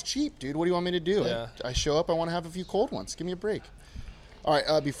hour is cheap, dude. What do you want me to do? Yeah. I show up. I want to have a few cold ones. Give me a break. All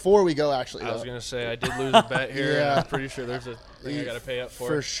right. Before we go, actually, I was though, going to say, I did lose a bet here, and Yeah. I'm pretty sure there's a thing I got to pay up for.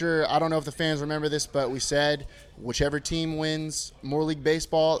 For sure. I don't know if the fans remember this, but we said whichever team wins Moore League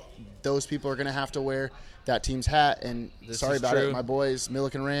Baseball, those people are going to have to wear that team's hat. And This sorry is about it. true. My boys,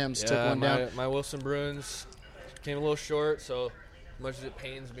 Milliken Rams, took Yeah, one down. my Wilson Bruins came a little short, so as much as it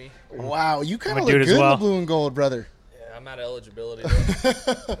pains me. Wow, you kind I'm of gonna look do it good as well. in the blue and gold, brother. Yeah, I'm out of eligibility,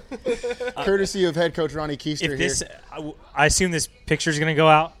 though. Courtesy of head coach Ronnie Keister If this, here. I assume this picture's going to go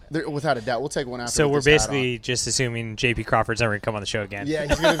out. Without a doubt. We'll take one after. So with we're this hat basically just assuming JP Crawford's never going to come on the show again. on. Yeah,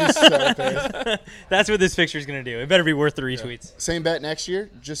 he's going to be so pissed. That's what this picture's going to do. It better be worth the retweets. Same bet next year,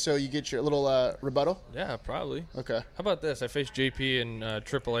 just so you get your little rebuttal. Yeah, probably. Okay. How about this? I faced JP in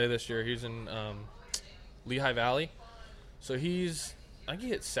AAA this year. He's in Lehigh Valley. So I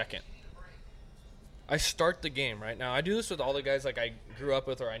get second. I start the game right now. I do this with all the guys like I grew up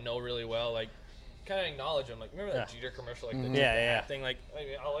with or I know really well. Like, kind of acknowledge them. Like, remember that Jeter commercial? Like, the hat thing? Like,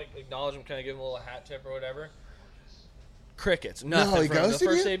 I'll like acknowledge them, kind of give them a little hat tip or whatever. Crickets. Nothing he from the ghosted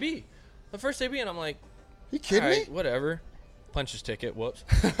first you? AB. The first AB, and I'm like, You kidding all right, me? whatever. Punch his ticket. Whoops.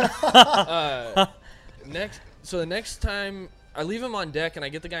 So the next time I leave him on deck and I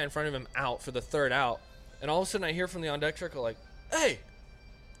get the guy in front of him out for the third out, and all of a sudden I hear from the on deck circle like, "Hey!"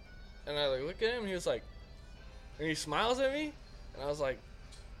 And I like look at him and he was like, and he smiles at me, and I was like,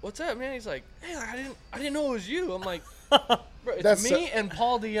 "What's up, man?" He's like, "Hey, I didn't know it was you." I'm like, "Bro, it's That's me and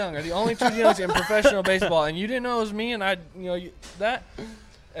Paul DeYoung are the only two DeYoungs in professional baseball, and you didn't know it was me, and that."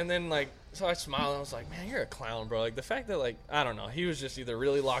 And then like, so I smiled and I was like, "Man, you're a clown, bro." Like the fact that like I don't know, he was just either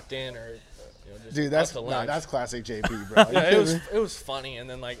really locked in or just Dude, up to lunch. that's classic JP, bro. You Yeah, kidding me? it was funny, and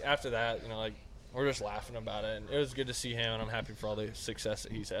then like after that, like we're just laughing about it, and it was good to see him, and I'm happy for all the success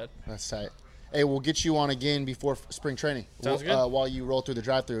that he's had. That's tight. Hey, we'll get you on again before spring training. Sounds good. While you roll through the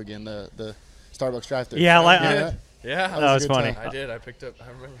drive-through again, the Starbucks drive-through. Yeah, You like- know that? Yeah, That was a good funny. time. I did. I picked up. I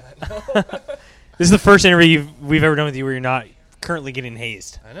remember that. This is the first interview we've ever done with you where you're not currently getting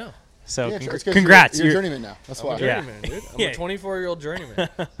hazed. I know. So Yeah, it's 'cause congrats. You're a You're- journeyman now. That's I'm why. a journeyman, dude. I'm Yeah. a 24-year-old journeyman.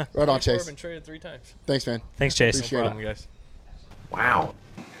 Right on, I've Chase. been traded 3 times. Thanks, man. Thanks, Chase. Appreciate No it. problem, guys. Wow.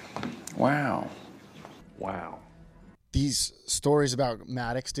 Wow. Wow. These stories about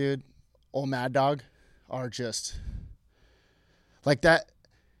Maddox, dude, old Mad Dog, are just like that.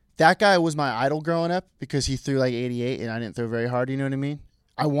 That guy was my idol growing up because he threw like 88 and I didn't throw very hard. You know what I mean?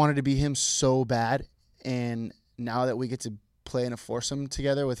 I wanted to be him so bad, and now that we get to play in a foursome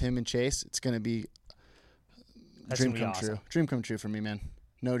together with him and Chase, it's gonna be That's dream gonna be come awesome. true. Dream come true for me, man.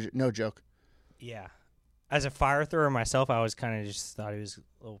 No joke. Yeah. As a fire thrower myself, I was kind of just thought he was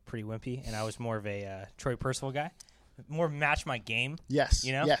a little pretty wimpy, and I was more of a Troy Percival guy. More match my game. Yes.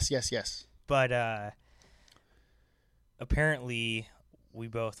 You know? Yes. But apparently we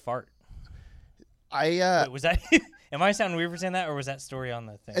both fart. I Wait, was that am I sounding weird for saying that, or was that story on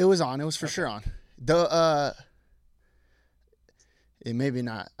the thing? It was on. It was for sure on. The it maybe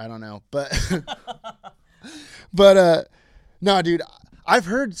not. I don't know, but no, dude. I've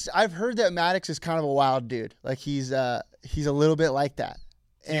heard that Maddox is kind of a wild dude. Like he's a little bit like that.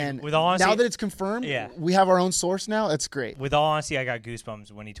 And with all honesty- now that it's confirmed, Yeah. we have our own source now. It's great. With all honesty, I got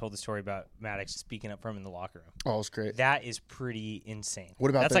goosebumps when he told the story about Maddox speaking up for him in the locker room. Oh, it's great. That is pretty insane. What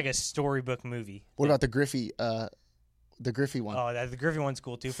about that's the- like a storybook movie. What about the Griffey The Griffey one. Oh, the Griffey one's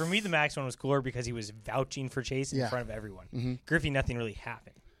cool too. For me, the Max one was cooler because he was vouching for Chase in front of everyone. Griffey, nothing really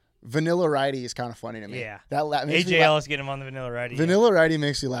happened. Vanilla Righty is kind of funny to me. Yeah. Makes me AJ Ellis get him on the Vanilla Righty. Vanilla Righty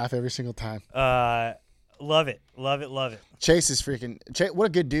makes me laugh every single time. Love it. Chase is freaking. What a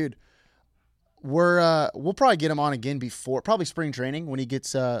good dude. We'll probably get him on again before probably spring training when he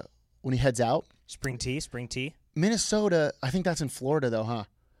gets when he heads out. Spring tea. Minnesota. I think that's in Florida though, huh?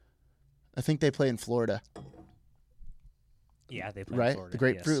 I think they play in Florida. Yeah, they play right? in Florida. The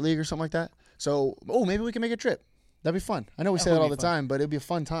Grapefruit League or something like that. So, maybe we can make a trip. That'd be fun. I know we say that all the time, but it'd be a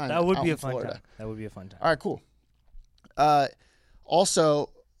fun time. That would out be in a fun Florida. time. That would be a fun time. All right, cool.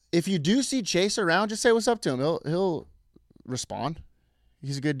 Also, if you do see Chase around, just say what's up to him. He'll respond.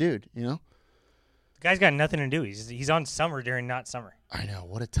 He's a good dude, you know? The guy's got nothing to do. He's on summer during not summer. I know.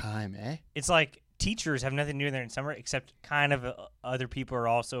 What a time, eh? It's like teachers have nothing to do there in summer, except kind of other people are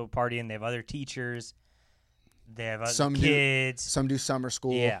also partying. They have other teachers. They have other kids. Some do summer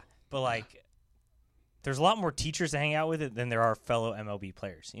school. Yeah, but like, there's a lot more teachers to hang out with it than there are fellow MLB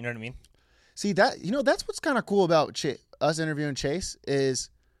players. You know what I mean? See, that's what's kind of cool about us interviewing Chase is,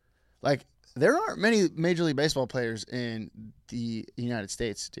 like, there aren't many Major League Baseball players in the United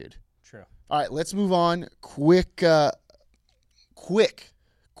States, dude. True. All right, let's move on. Real quick.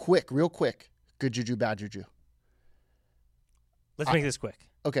 Good juju, bad juju. Let's make this quick.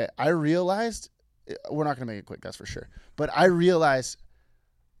 Okay, I realized we're not going to make it quick, that's for sure. But I realized,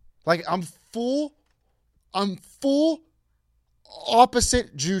 like, I'm full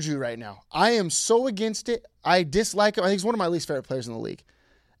opposite Juju right now. I am so against it. I dislike him. I think he's one of my least favorite players in the league.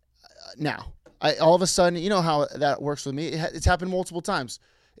 Now, all of a sudden, you know how that works with me. It's happened multiple times.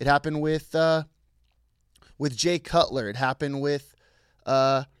 It happened with Jay Cutler. It happened with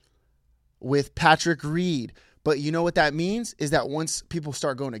Patrick Reed. But you know what that means is that once people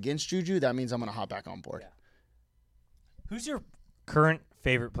start going against Juju, that means I'm going to hop back on board. Yeah. Who's your current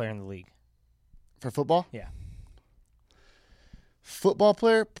favorite player in the league? For football? Yeah. Football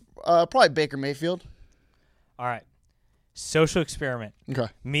player? Probably Baker Mayfield. All right. Social experiment. Okay.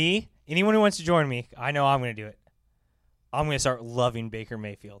 Me, anyone who wants to join me, I know I'm going to do it. I'm going to start loving Baker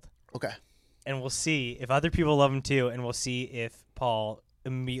Mayfield. Okay. And we'll see if other people love him too, and we'll see if Paul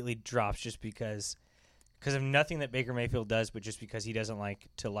immediately drops just because of nothing that Baker Mayfield does, but just because he doesn't like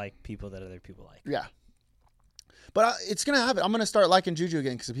to like people that other people like. Yeah. But it's going to happen. I'm going to start liking Juju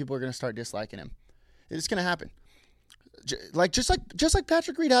again because people are going to start disliking him. It's going to happen. Just like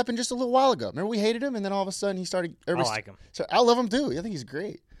Patrick Reed happened just a little while ago. Remember we hated him, and then all of a sudden he started. I like him. So I love him too. I think he's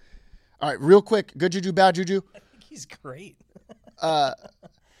great. All right, real quick, good Juju, bad Juju. I think he's great.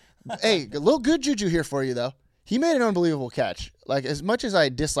 Hey, a little good Juju here for you though. He made an unbelievable catch. Like, as much as I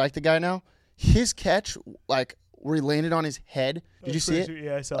dislike the guy now, his catch, like where he landed on his head. Did you see it?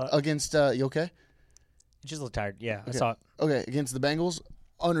 Yeah, I saw it. Against you okay? Just a little tired. Yeah, Okay. I saw it. Okay, against the Bengals,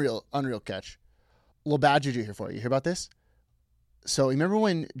 unreal catch. Little bad Juju here for you. You hear about this? So remember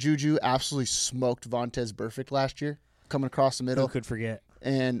when Juju absolutely smoked Vontaze Burfict last year, coming across the middle? Who could forget?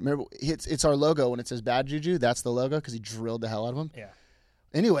 And remember, it's our logo when it says bad Juju. That's the logo because he drilled the hell out of him. Yeah.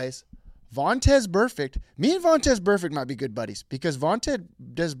 Anyways, Vontaze Burfict. Me and Vontaze Burfict might be good buddies because Vontaze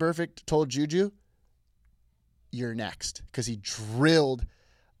Burfict told Juju, "You're next," because he drilled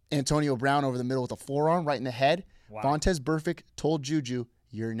Antonio Brown over the middle with a forearm right in the head. Wow. Vontaze Burfict told Juju,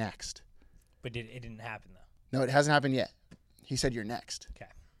 "You're next." But it didn't happen though. No, it hasn't happened yet. He said, "You're next." Okay.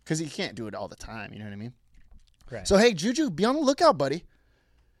 Because he can't do it all the time. You know what I mean? Right. So, hey, Juju, be on the lookout, buddy.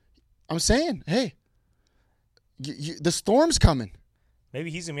 I'm saying, hey, the storm's coming. Maybe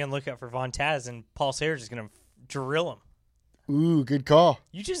he's going to be on the lookout for Von Taz, and Paul Sayers is going to drill him. Ooh, good call.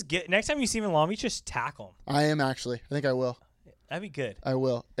 You just next time you see him in Long Beach, just tackle him. I am actually. I think I will. That'd be good. I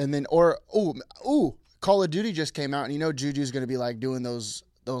will. And then, Call of Duty just came out, and you know Juju's going to be like doing those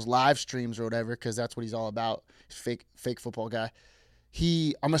live streams or whatever because that's what he's all about. He's fake football guy.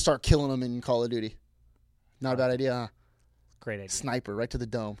 I'm going to start killing him in Call of Duty. Not a bad idea, huh? Great idea. Sniper right to the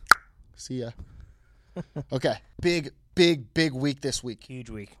dome. See ya. Okay. Big week this week. Huge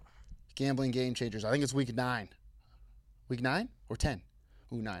week. Gambling game changers. I think it's week 9. Week 9 or 10?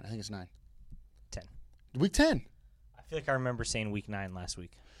 Ooh, 9. I think it's 9. 10. Week 10. I feel like I remember saying week 9 last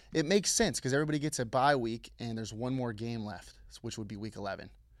week. It makes sense because everybody gets a bye week and there's one more game left, which would be week 11.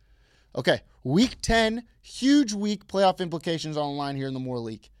 Okay, week 10, huge week, playoff implications on the line here in the Moore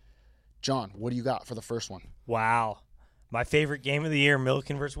League. John, what do you got for the first one? Wow. My favorite game of the year,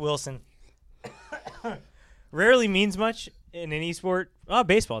 Milliken versus Wilson. Rarely means much in any sport. Well,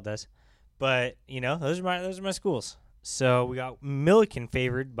 baseball does. But, those are my schools. So we got Milliken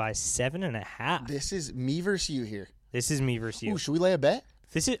favored by 7.5. This is me versus you here. This is me versus you. Ooh, should we lay a bet?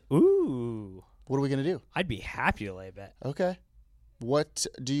 Ooh. What are we going to do? I'd be happy to lay a bet. Okay. What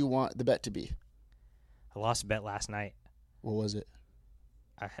do you want the bet to be? I lost a bet last night. What was it?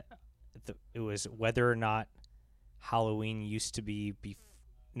 It was whether or not Halloween used to be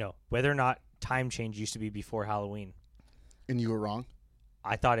whether or not time change used to be before Halloween. And you were wrong?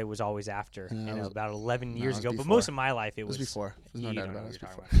 I thought it was always after, about 11 years ago. before. But most of my life, it was before. There's no doubt about it. It was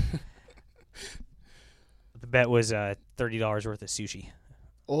before. The bet was $30 worth of sushi.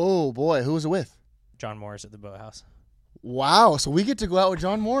 Oh, boy. Who was it with? John Morris at the Boathouse. Wow. So we get to go out with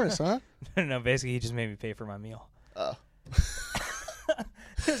John Morris, huh? No, basically, he just made me pay for my meal. Oh.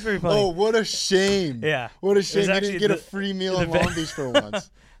 It was very funny. Oh, what a shame. Yeah. What a shame. You didn't get a free meal in Long Beach for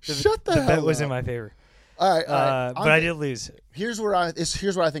once. Shut the hell up. The bet was in my favor. All right. But I did lose. Here's what I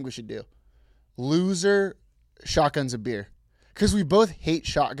think we should do. Loser shotguns a beer. Because we both hate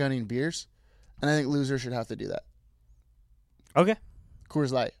shotgunning beers. And I think loser should have to do that. Okay.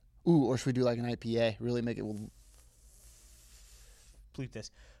 Coors Light. Ooh, or should we do like an IPA? Really make it... Bleep this.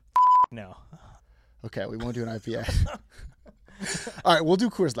 No. Okay, we won't do an IPA. All right, we'll do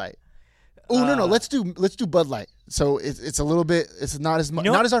Coors Light. Oh no, let's do Bud Light. So it's a little bit. It's not as much.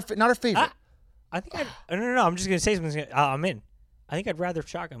 Not our favorite. I think no. I'm just gonna say something. I'm in. I think I'd rather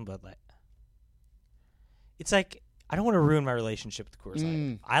shotgun Bud Light. It's like I don't want to ruin my relationship with Coors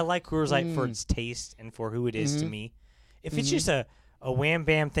Light. I like Coors Light for its taste and for who it is to me. If it's just a wham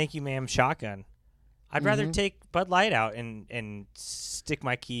bam thank you ma'am shotgun, I'd rather take Bud Light out and stick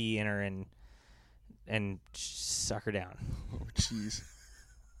my key in her and suck her down. Oh, jeez.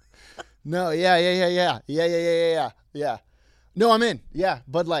 No, yeah. No, I'm in. Yeah,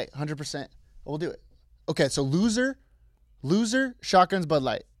 Bud Light, 100%. We'll do it. Okay, so loser shotguns Bud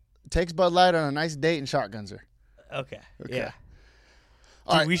Light. Takes Bud Light on a nice date and shotguns her. Okay. Yeah. Dude,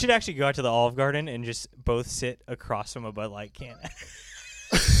 all right. We should actually go out to the Olive Garden and just both sit across from a Bud Light can.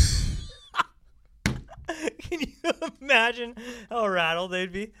 Can you imagine how rattled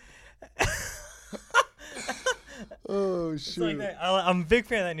they'd be? Oh, shoot. Like I'm a big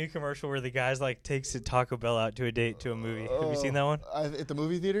fan of that new commercial where the guy's like takes a Taco Bell out to a date to a movie. Have you seen that one? At the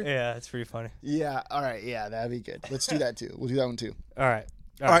movie theater? Yeah, it's pretty funny. Yeah, all right. Yeah, that'd be good. Let's do that, too. We'll do that one, too. All right.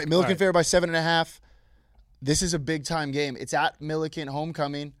 All right, Milliken Fair by 7.5. This is a big-time game. It's at Milliken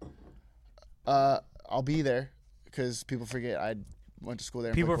Homecoming. I'll be there because people forget I went to school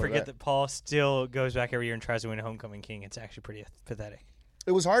there. People forget that Paul still goes back every year and tries to win a Homecoming King. It's actually pretty pathetic.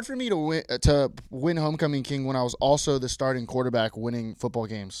 It was hard for me to win Homecoming King when I was also the starting quarterback winning football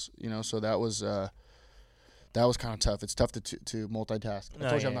games. So that was kind of tough. It's tough to multitask. I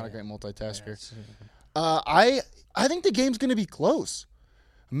told you I'm not a great multitasker. I think the game's going to be close.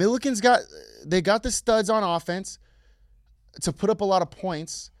 Milliken's got the studs on offense to put up a lot of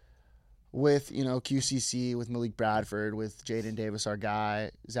points with QCC, with Malik Bradford, with Jaden Davis, our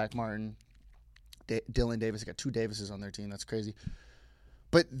guy, Zach Martin, Dylan Davis. They got 2 Davises on their team. That's crazy.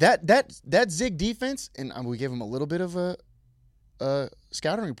 But that Zig defense, and we gave him a little bit of a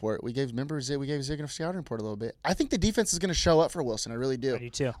scouting report. We gave Zig a scouting report a little bit. I think the defense is going to show up for Wilson. I really do. I do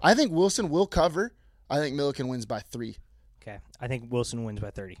too. I think Wilson will cover. I think Milliken wins by 3. Okay. I think Wilson wins by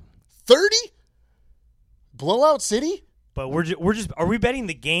 30. 30? Blowout City? But we're just are we betting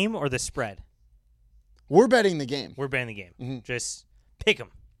the game or the spread? We're betting the game. We're betting the game. Mm-hmm. Just pick them.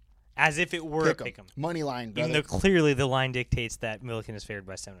 As if it were pick 'em. Money line, brother. Even though clearly the line dictates that Milliken is favored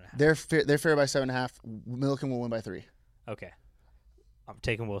by 7.5. They're favored by 7.5. Milliken will win by 3. Okay. I'm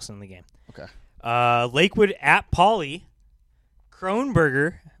taking Wilson in the game. Okay. Lakewood at Pauley.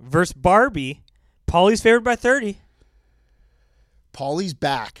 Kronberger versus Barbie. Pauley's favored by 30. Pauley's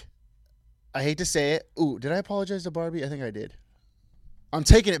back. I hate to say it. Ooh, did I apologize to Barbie? I think I did. I'm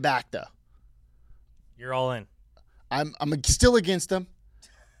taking it back, though. You're all in. I'm still against them.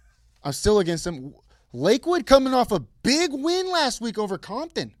 Lakewood coming off a big win last week over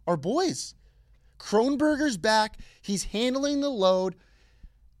Compton, our boys. Kronberger's back. He's handling the load.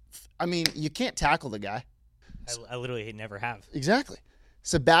 I mean, you can't tackle the guy. I literally never have. Exactly.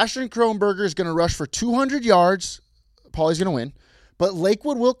 Sebastian Kronberger is going to rush for 200 yards. Pauley's going to win. But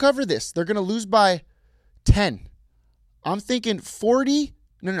Lakewood will cover this. They're going to lose by 10. I'm thinking 30-20.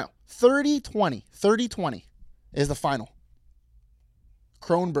 30-20 is the final.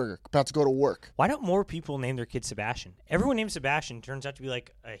 Kronberger about to go to work. Why don't more people name their kid Sebastian? Everyone named Sebastian turns out to be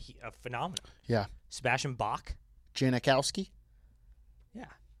like a phenomenon. Yeah. Sebastian Bach. Janikowski. Yeah.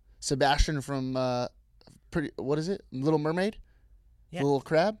 Sebastian from what is it? Little Mermaid? Yeah. The little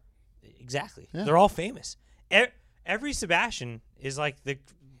crab? Exactly. Yeah. They're all famous. Every Sebastian is like the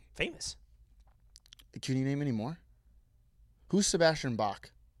famous. Can you name any more? Who's Sebastian Bach?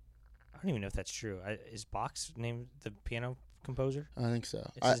 I don't even know if that's true. Is Bach's name the piano composer? I think so.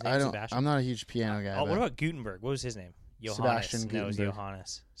 It's his name, I don't. Sebastian? I'm not a huge piano guy. Oh, what but about Gutenberg? What was his name? Johannes. Sebastian No, it was Gutenberg.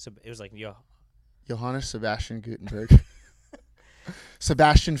 Johannes. So it was like Johannes Sebastian Gutenberg?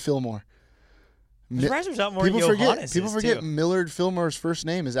 Sebastian Fillmore. I'm surprised there's not more People Johanneses, forget too. Millard Fillmore's first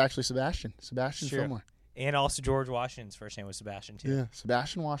name is actually Sebastian. Sebastian Sure. Fillmore. And also George Washington's first name was Sebastian, too. Yeah,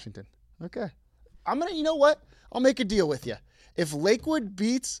 Sebastian Washington. Okay. You know what? I'll make a deal with you. If Lakewood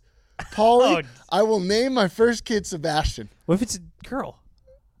beats Pauly, I will name my first kid Sebastian. What if it's a girl?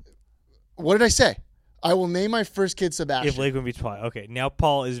 What did I say? I will name my first kid Sebastian. If Lakewood beats Pauly. Okay, now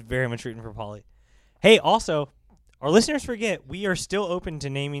Paul is very much rooting for Pauly. Hey, also, our listeners forget, we are still open to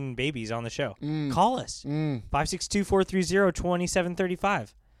naming babies on the show. Call us.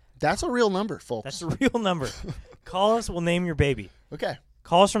 562-430-2735. That's a real number, folks. That's a real number. Call us, we'll name your baby. Okay.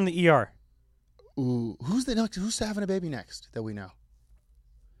 Call us from the ER. Ooh, who's having a baby next that we know?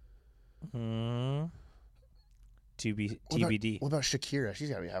 TBD. What about Shakira? She's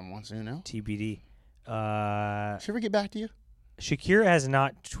got to be having one soon, no? TBD. Should she ever get back to you? Shakira has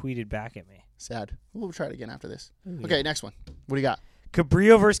not tweeted back at me. Sad. We'll try it again after this. Okay, next one. What do you got?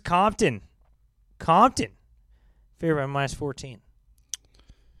 Cabrillo versus Compton. Compton. Favored by -14.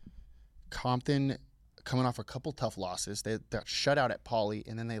 Compton coming off a couple tough losses. They got shut out at Pauly,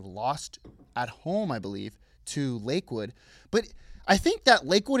 and then they lost at home, I believe, to Lakewood. But I think that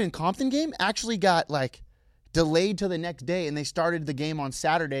Lakewood and Compton game actually got, delayed to the next day, and they started the game on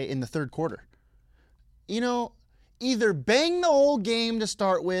Saturday in the third quarter. Either bang the whole game to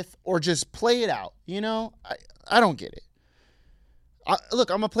start with or just play it out. I don't get it. Look,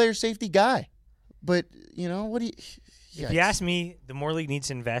 I'm a player safety guy, but, what do you... If you ask me, the Moore League needs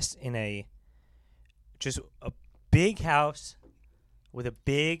to invest in just a big house with a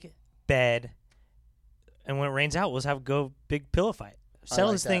big bed, and when it rains out, we'll have go big pillow fight.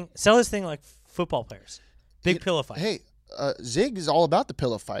 Sell this thing like football players. Big pillow fight. Hey, Zig is all about the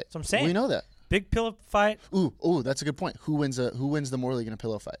pillow fight. That's what I'm saying. We know that. Big pillow fight. Ooh, that's a good point. Who wins the Moore League in a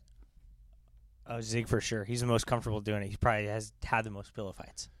pillow fight? Oh, Zig for sure. He's the most comfortable doing it. He probably has had the most pillow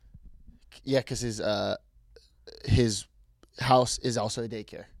fights. Yeah, because his house is also a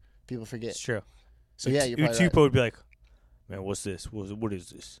daycare. People forget. It's true. So yeah, you're probably Utupo would be like, "Man, what's this? What is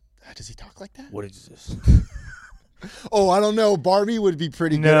this? Does he talk like that? What is this?" Oh, I don't know. Barbie would be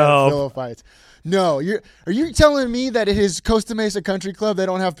pretty good at pillow fights. No, are you telling me that at his Costa Mesa Country Club they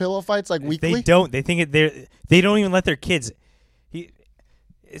don't have pillow fights weekly? They don't. They think they don't even let their kids.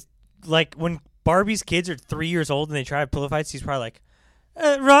 It's like when Barbie's kids are 3 years old and they try pillow fights, he's probably like,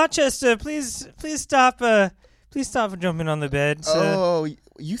 "Rochester, please stop. Please stop jumping on the bed." Oh,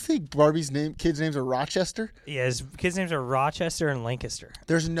 you think Barbie's kids' names are Rochester? Yeah, his kids' names are Rochester and Lancaster.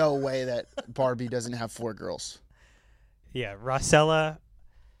 There's no way that Barbie doesn't have 4 girls. Yeah, Rosella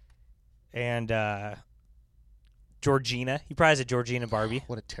and Georgina. He probably has a Georgina Barbie.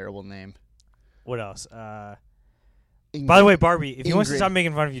 What a terrible name. What else? By the way, Barbie, if he wants to stop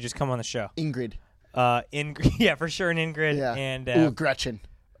making fun of you, just come on the show. Ingrid. Ingrid. Yeah, for sure, an Ingrid. Yeah. And Gretchen.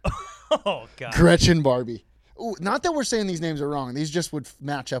 Oh, God. Gretchen Barbie. Ooh, not that we're saying these names are wrong. These just would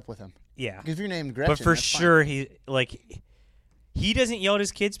match up with him. Yeah. If you're named Gretchen, but for that's sure, fine. he doesn't yell at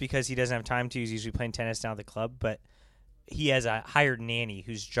his kids because he doesn't have time to. He's usually playing tennis down at the club, but he has a hired nanny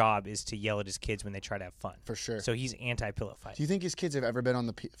whose job is to yell at his kids when they try to have fun. For sure. So he's anti-pillow fight. Do you think his kids have ever been on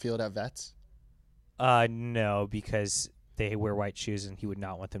the field at Vets? No, because they wear white shoes and he would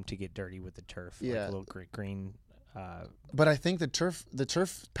not want them to get dirty with the turf. Yeah. Like a little green. But I think the turf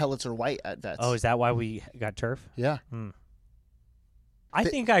pellets are white at Vets. Oh, is that why we got turf? Yeah. I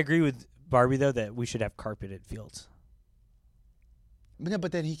think I agree with Barbie, though, that we should have carpeted fields. No,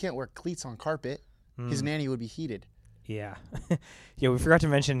 but then he can't wear cleats on carpet. His nanny would be heated. Yeah. Yeah, we forgot to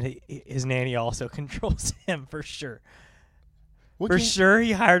mention his nanny also controls him for sure. For sure,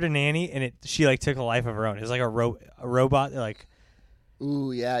 he hired a nanny, and she took a life of her own. It was like a robot.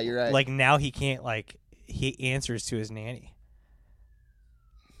 Ooh, yeah, you're right. Like now he can't he answers to his nanny.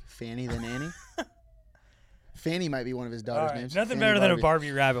 Fanny the nanny. Fanny might be one of his daughter's names. Nothing Fanny better than a Barbie.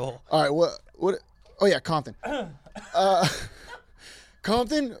 Barbie rabbit hole. All right, what? Oh yeah, Compton.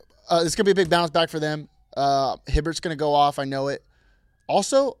 Compton. It's gonna be a big bounce back for them. Hibbert's gonna go off. I know it.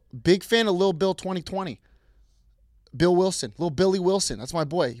 Also, big fan of Lil Bill 2020. Bill Wilson, Lil Billy Wilson. That's my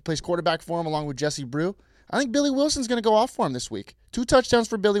boy. He plays quarterback for him along with Jesse Brew. I think Billy Wilson's gonna go off for him this week. 2 touchdowns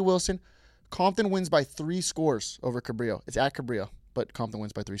for Billy Wilson. Compton wins by 3 scores over Cabrillo. It's at Cabrillo, but Compton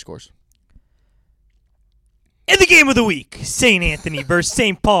wins by 3 scores. In the game of the week, St. Anthony versus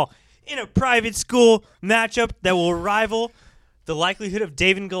St. Paul in a private school matchup that will rival the likelihood of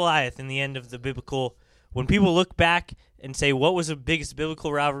David and Goliath in the end of the biblical. When people look back and say, what was the biggest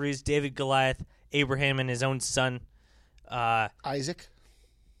biblical rivalries? David, Goliath, Abraham, and his own son. Isaac.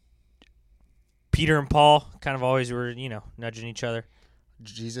 Peter and Paul kind of always were, nudging each other.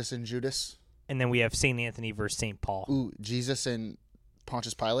 Jesus and Judas. And then we have St. Anthony versus St. Paul. Ooh, Jesus and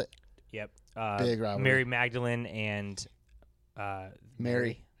Pontius Pilate. Yep. Big rivalry. Mary Magdalene and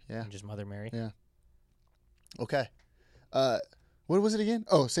Mary. Yeah. And just Mother Mary. Yeah. Okay. What was it again?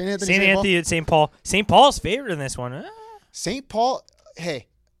 Oh, St. Anthony. St. Anthony and St. Paul. St. Paul's favorite in this one. St. Paul. Hey,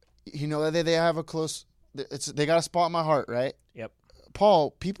 they have a close. They got a spot in my heart, right? Yep.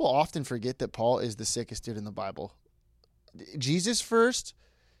 Paul. People often forget that Paul is the sickest dude in the Bible. Jesus first,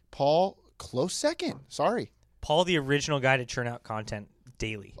 Paul close second. Sorry. Paul, the original guy to churn out content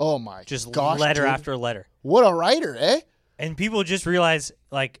daily. Oh my just gosh, letter dude. after letter. What a writer, eh? And people just realize,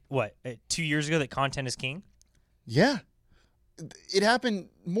 2 years ago that content is king? Yeah. It happened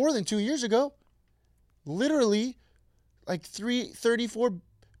more than 2 years ago. Literally, 334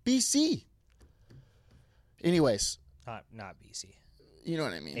 BC. Anyways. Not BC. You know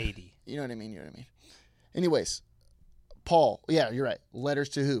what I mean. AD. You know what I mean. Anyways, Paul. Yeah, you're right. Letters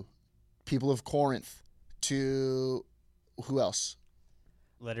to who? People of Corinth. To who else?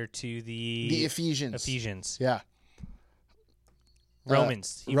 Letter to the Ephesians. Yeah.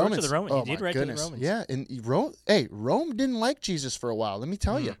 Romans. He wrote to the Romans. Oh, he did my write goodness. to the Romans. Yeah, and Rome didn't like Jesus for a while. Let me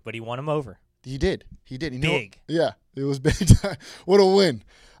tell you. But he won him over. He did. Big. Yeah, it was big time. What a win.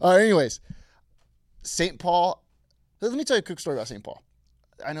 All right, anyways, St. Paul. Let me tell you a quick story about St. Paul.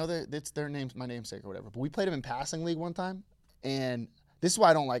 I know that it's their names, my namesake or whatever, but we played him in passing league one time, and this is why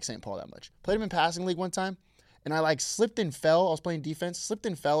I don't like St. Paul that much. Played him in passing league one time, and I slipped and fell. I was playing defense, slipped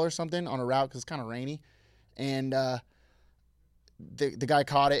and fell or something on a route because it's kind of rainy, and the guy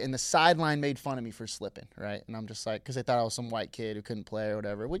caught it, and the sideline made fun of me for slipping, right? And I'm just because they thought I was some white kid who couldn't play or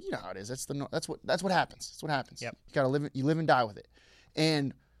whatever. Well, you know how it is. That's what happens. That's what happens. Yep. You gotta live and die with it.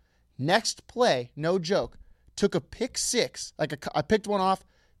 And next play, no joke, took a pick six. I picked one off,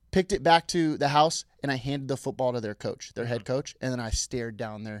 picked it back to the house, and I handed the football to their coach, their head coach, and then I stared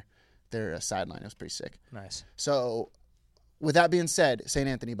down their sideline. It was pretty sick. Nice. So, with that being said, St.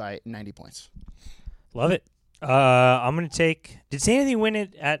 Anthony by 90 points. Love it. I'm going to take... Did St. Anthony win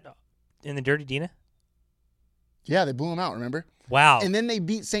it in the Dirty Dina? Yeah, they blew him out, remember? Wow. And then they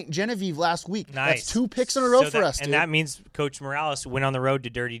beat St. Genevieve last week. Nice. That's 2 picks in a row for us, dude. And that means Coach Morales went on the road to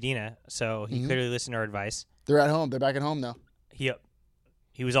Dirty Dina, so he clearly listened to our advice. They're at home. They're back at home, though.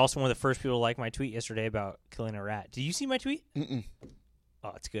 He was also one of the first people to like my tweet yesterday about killing a rat. Did you see my tweet? Mm-mm.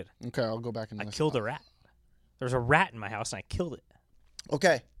 Oh, it's good. Okay, I'll go back and listen. I killed a rat. There was a rat in my house, and I killed it.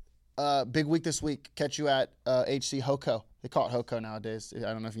 Okay. Big week this week. Catch you at HC Hoco. They call it Hoco nowadays.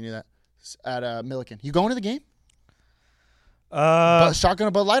 I don't know if you knew that. At Milliken. You going to the game? Shotgun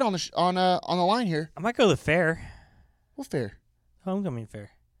a Bud Light on the line here. I might go to the fair. What fair? Homecoming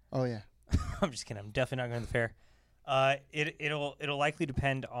fair. Oh yeah. I'm just kidding. I'm definitely not going to the fair. It'll likely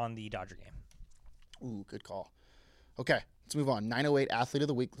depend on the Dodger game. Ooh, good call. Okay, let's move on. 908 Athlete of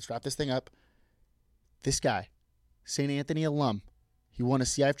the Week. Let's wrap this thing up. This guy, St. Anthony alum. He won a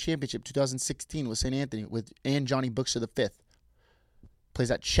CIF championship 2016 with St. Anthony and Johnny Bookster V.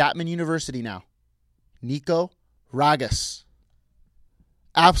 Plays at Chapman University now. Nico Ragas.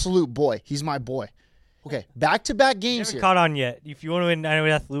 Absolute boy. He's my boy. Okay, back-to-back games You haven't here. caught on yet. If you want to win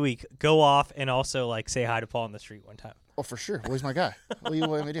 908 Athlete of the Week, go off and also say hi to Paul on the street one time. Oh, for sure. Well, he's my guy. What do you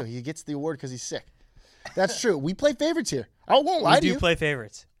want me to do? He gets the award because he's sick. That's true. We play favorites here. I won't lie to you. We do play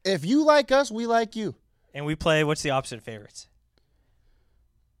favorites. If you like us, we like you. And we play, what's the opposite of favorites?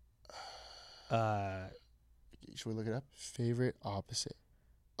 Should we look it up? Favorite, opposite.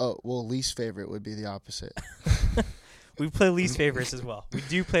 Oh, well, least favorite would be the opposite. We play least favorites as well. We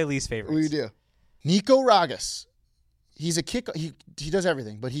do play least favorites. We do. Nico Ragas. He's a kick. He does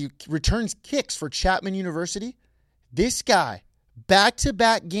everything, but he returns kicks for Chapman University. This guy,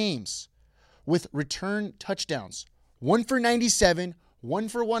 back-to-back games with return touchdowns. 1 for 97, 1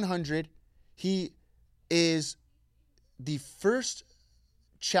 for 100. He is the first.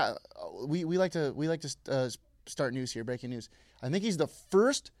 We like to start news here, breaking news. I think he's the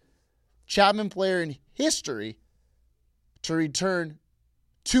first Chapman player in history to return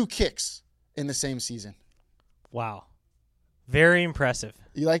 2 kicks in the same season. Wow. Very impressive.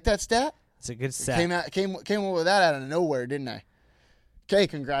 You like that stat? It's a good stat. Came up with that out of nowhere, didn't I? Okay,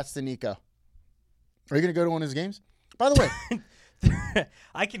 congrats to Nico. Are you going to go to one of his games? By the way.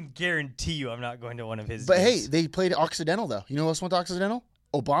 I can guarantee you I'm not going to one of his But games. hey, they played Occidental, though. You know who else went to Occidental?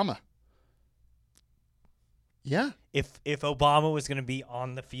 Obama. Yeah. If Obama was going to be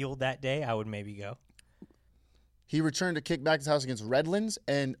on the field that day, I would maybe go. He returned a kick back to his house against Redlands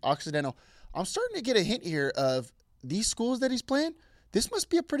and Occidental. I'm starting to get a hint here of these schools that he's playing. This must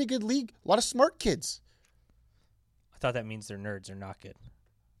be a pretty good league. A lot of smart kids. thought that means they're nerds. They're not good.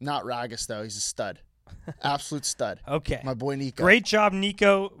 Not Ragus, though. He's a stud. Absolute stud. Okay. My boy Nico. Great job,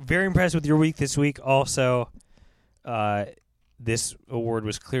 Nico. Very impressed with your week this week. Also, this award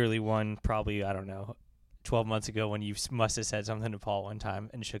was clearly won probably, 12 months ago when you must have said something to Paul one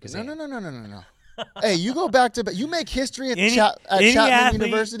time and shook his hand. No. Hey, you go back to you make history at Chapman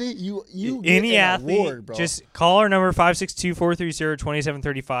University. You get an award, bro. Just call our number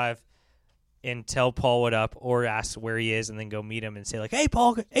 562-430-2735 and tell Paul what up, or ask where he is, and then go meet him and say like, "Hey,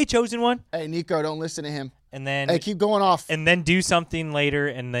 Paul, hey, chosen one." Hey, Nico, don't listen to him. And then keep going off. And then do something later,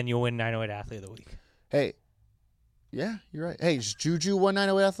 and then you'll win 908 Athlete of the Week. Hey, yeah, you're right. Hey, has Juju won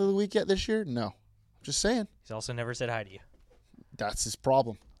 908 Athlete of the Week yet this year? No, just saying. He's also never said hi to you. That's his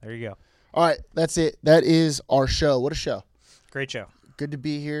problem. There you go. All right, that's it. That is our show. What a show. Great show. Good to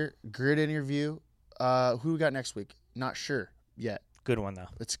be here. Great interview. Who we got next week? Not sure yet. Good one, though.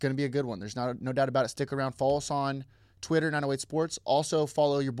 It's going to be a good one. There's no doubt about it. Stick around. Follow us on Twitter, 908 Sports. Also,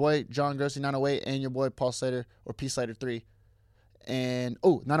 follow your boy, John Grossi, 908, and your boy, Paul Slater, or P Slater 3. And,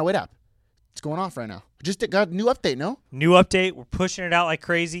 908 app. It's going off right now. Just got a new update, no? New update. We're pushing it out like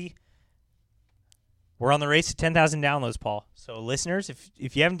crazy. We're on the race to 10,000 downloads, Paul. So, listeners,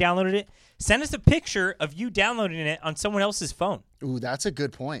 if you haven't downloaded it, send us a picture of you downloading it on someone else's phone. Ooh, that's a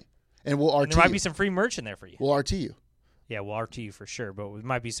good point. And we'll RT and there might be some free merch in there for you. We'll RT you. Yeah, we'll RT you for sure, but it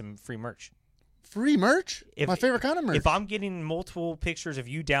might be some free merch. Free merch? My favorite kind of merch. If I'm getting multiple pictures of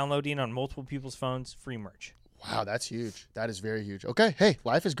you downloading on multiple people's phones, free merch. Wow, that's huge. That is very huge. Okay, hey,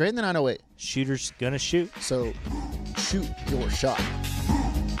 life is great in the 908. Shooter's gonna shoot. So, shoot your shot.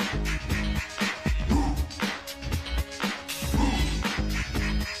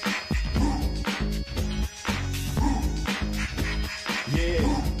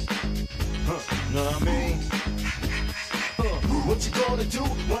 Know what I mean? What you gonna do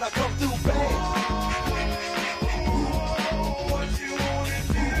when I come through, bang? What you wanna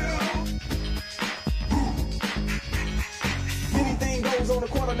do? Anything goes on the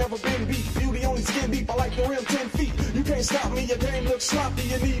court, I never been beat. Beauty only skin deep, I like the rim 10 feet. You can't stop me, your game looks sloppy.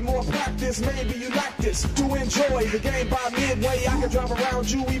 You need more practice, maybe you like this. To enjoy the game by midway, I can drive around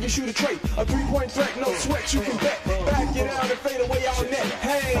you, even shoot a trait. A 3-point threat, no sweat, you can bet. Back it out and fade away all net.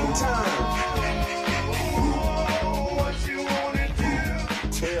 Hang time.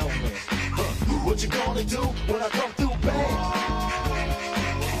 Tell me, what you gonna do when I come through, bang?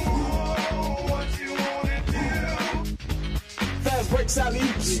 What you wanna do? Fast breaks,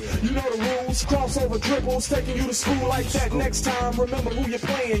 alley-oops, you know the rules. Crossover dribbles, taking you to school like that. Next time, remember who you're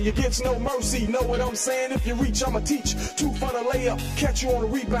playing. You get no mercy, know what I'm saying? If you reach, I'ma teach. 2 for the layup, catch you on a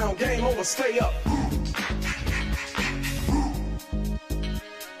rebound. Game over, stay up.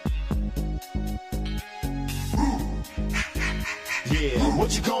 Yeah,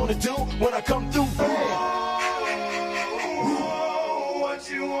 what you gonna do when I come through, bang? What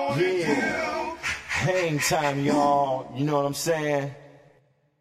you wanna do? Hang time, y'all. You know what I'm saying?